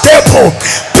kitakuwa stable.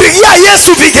 Pigia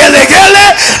Yesu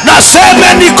vigelegele na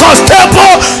sema niko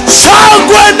stable.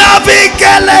 Shangwe na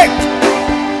vigelegele.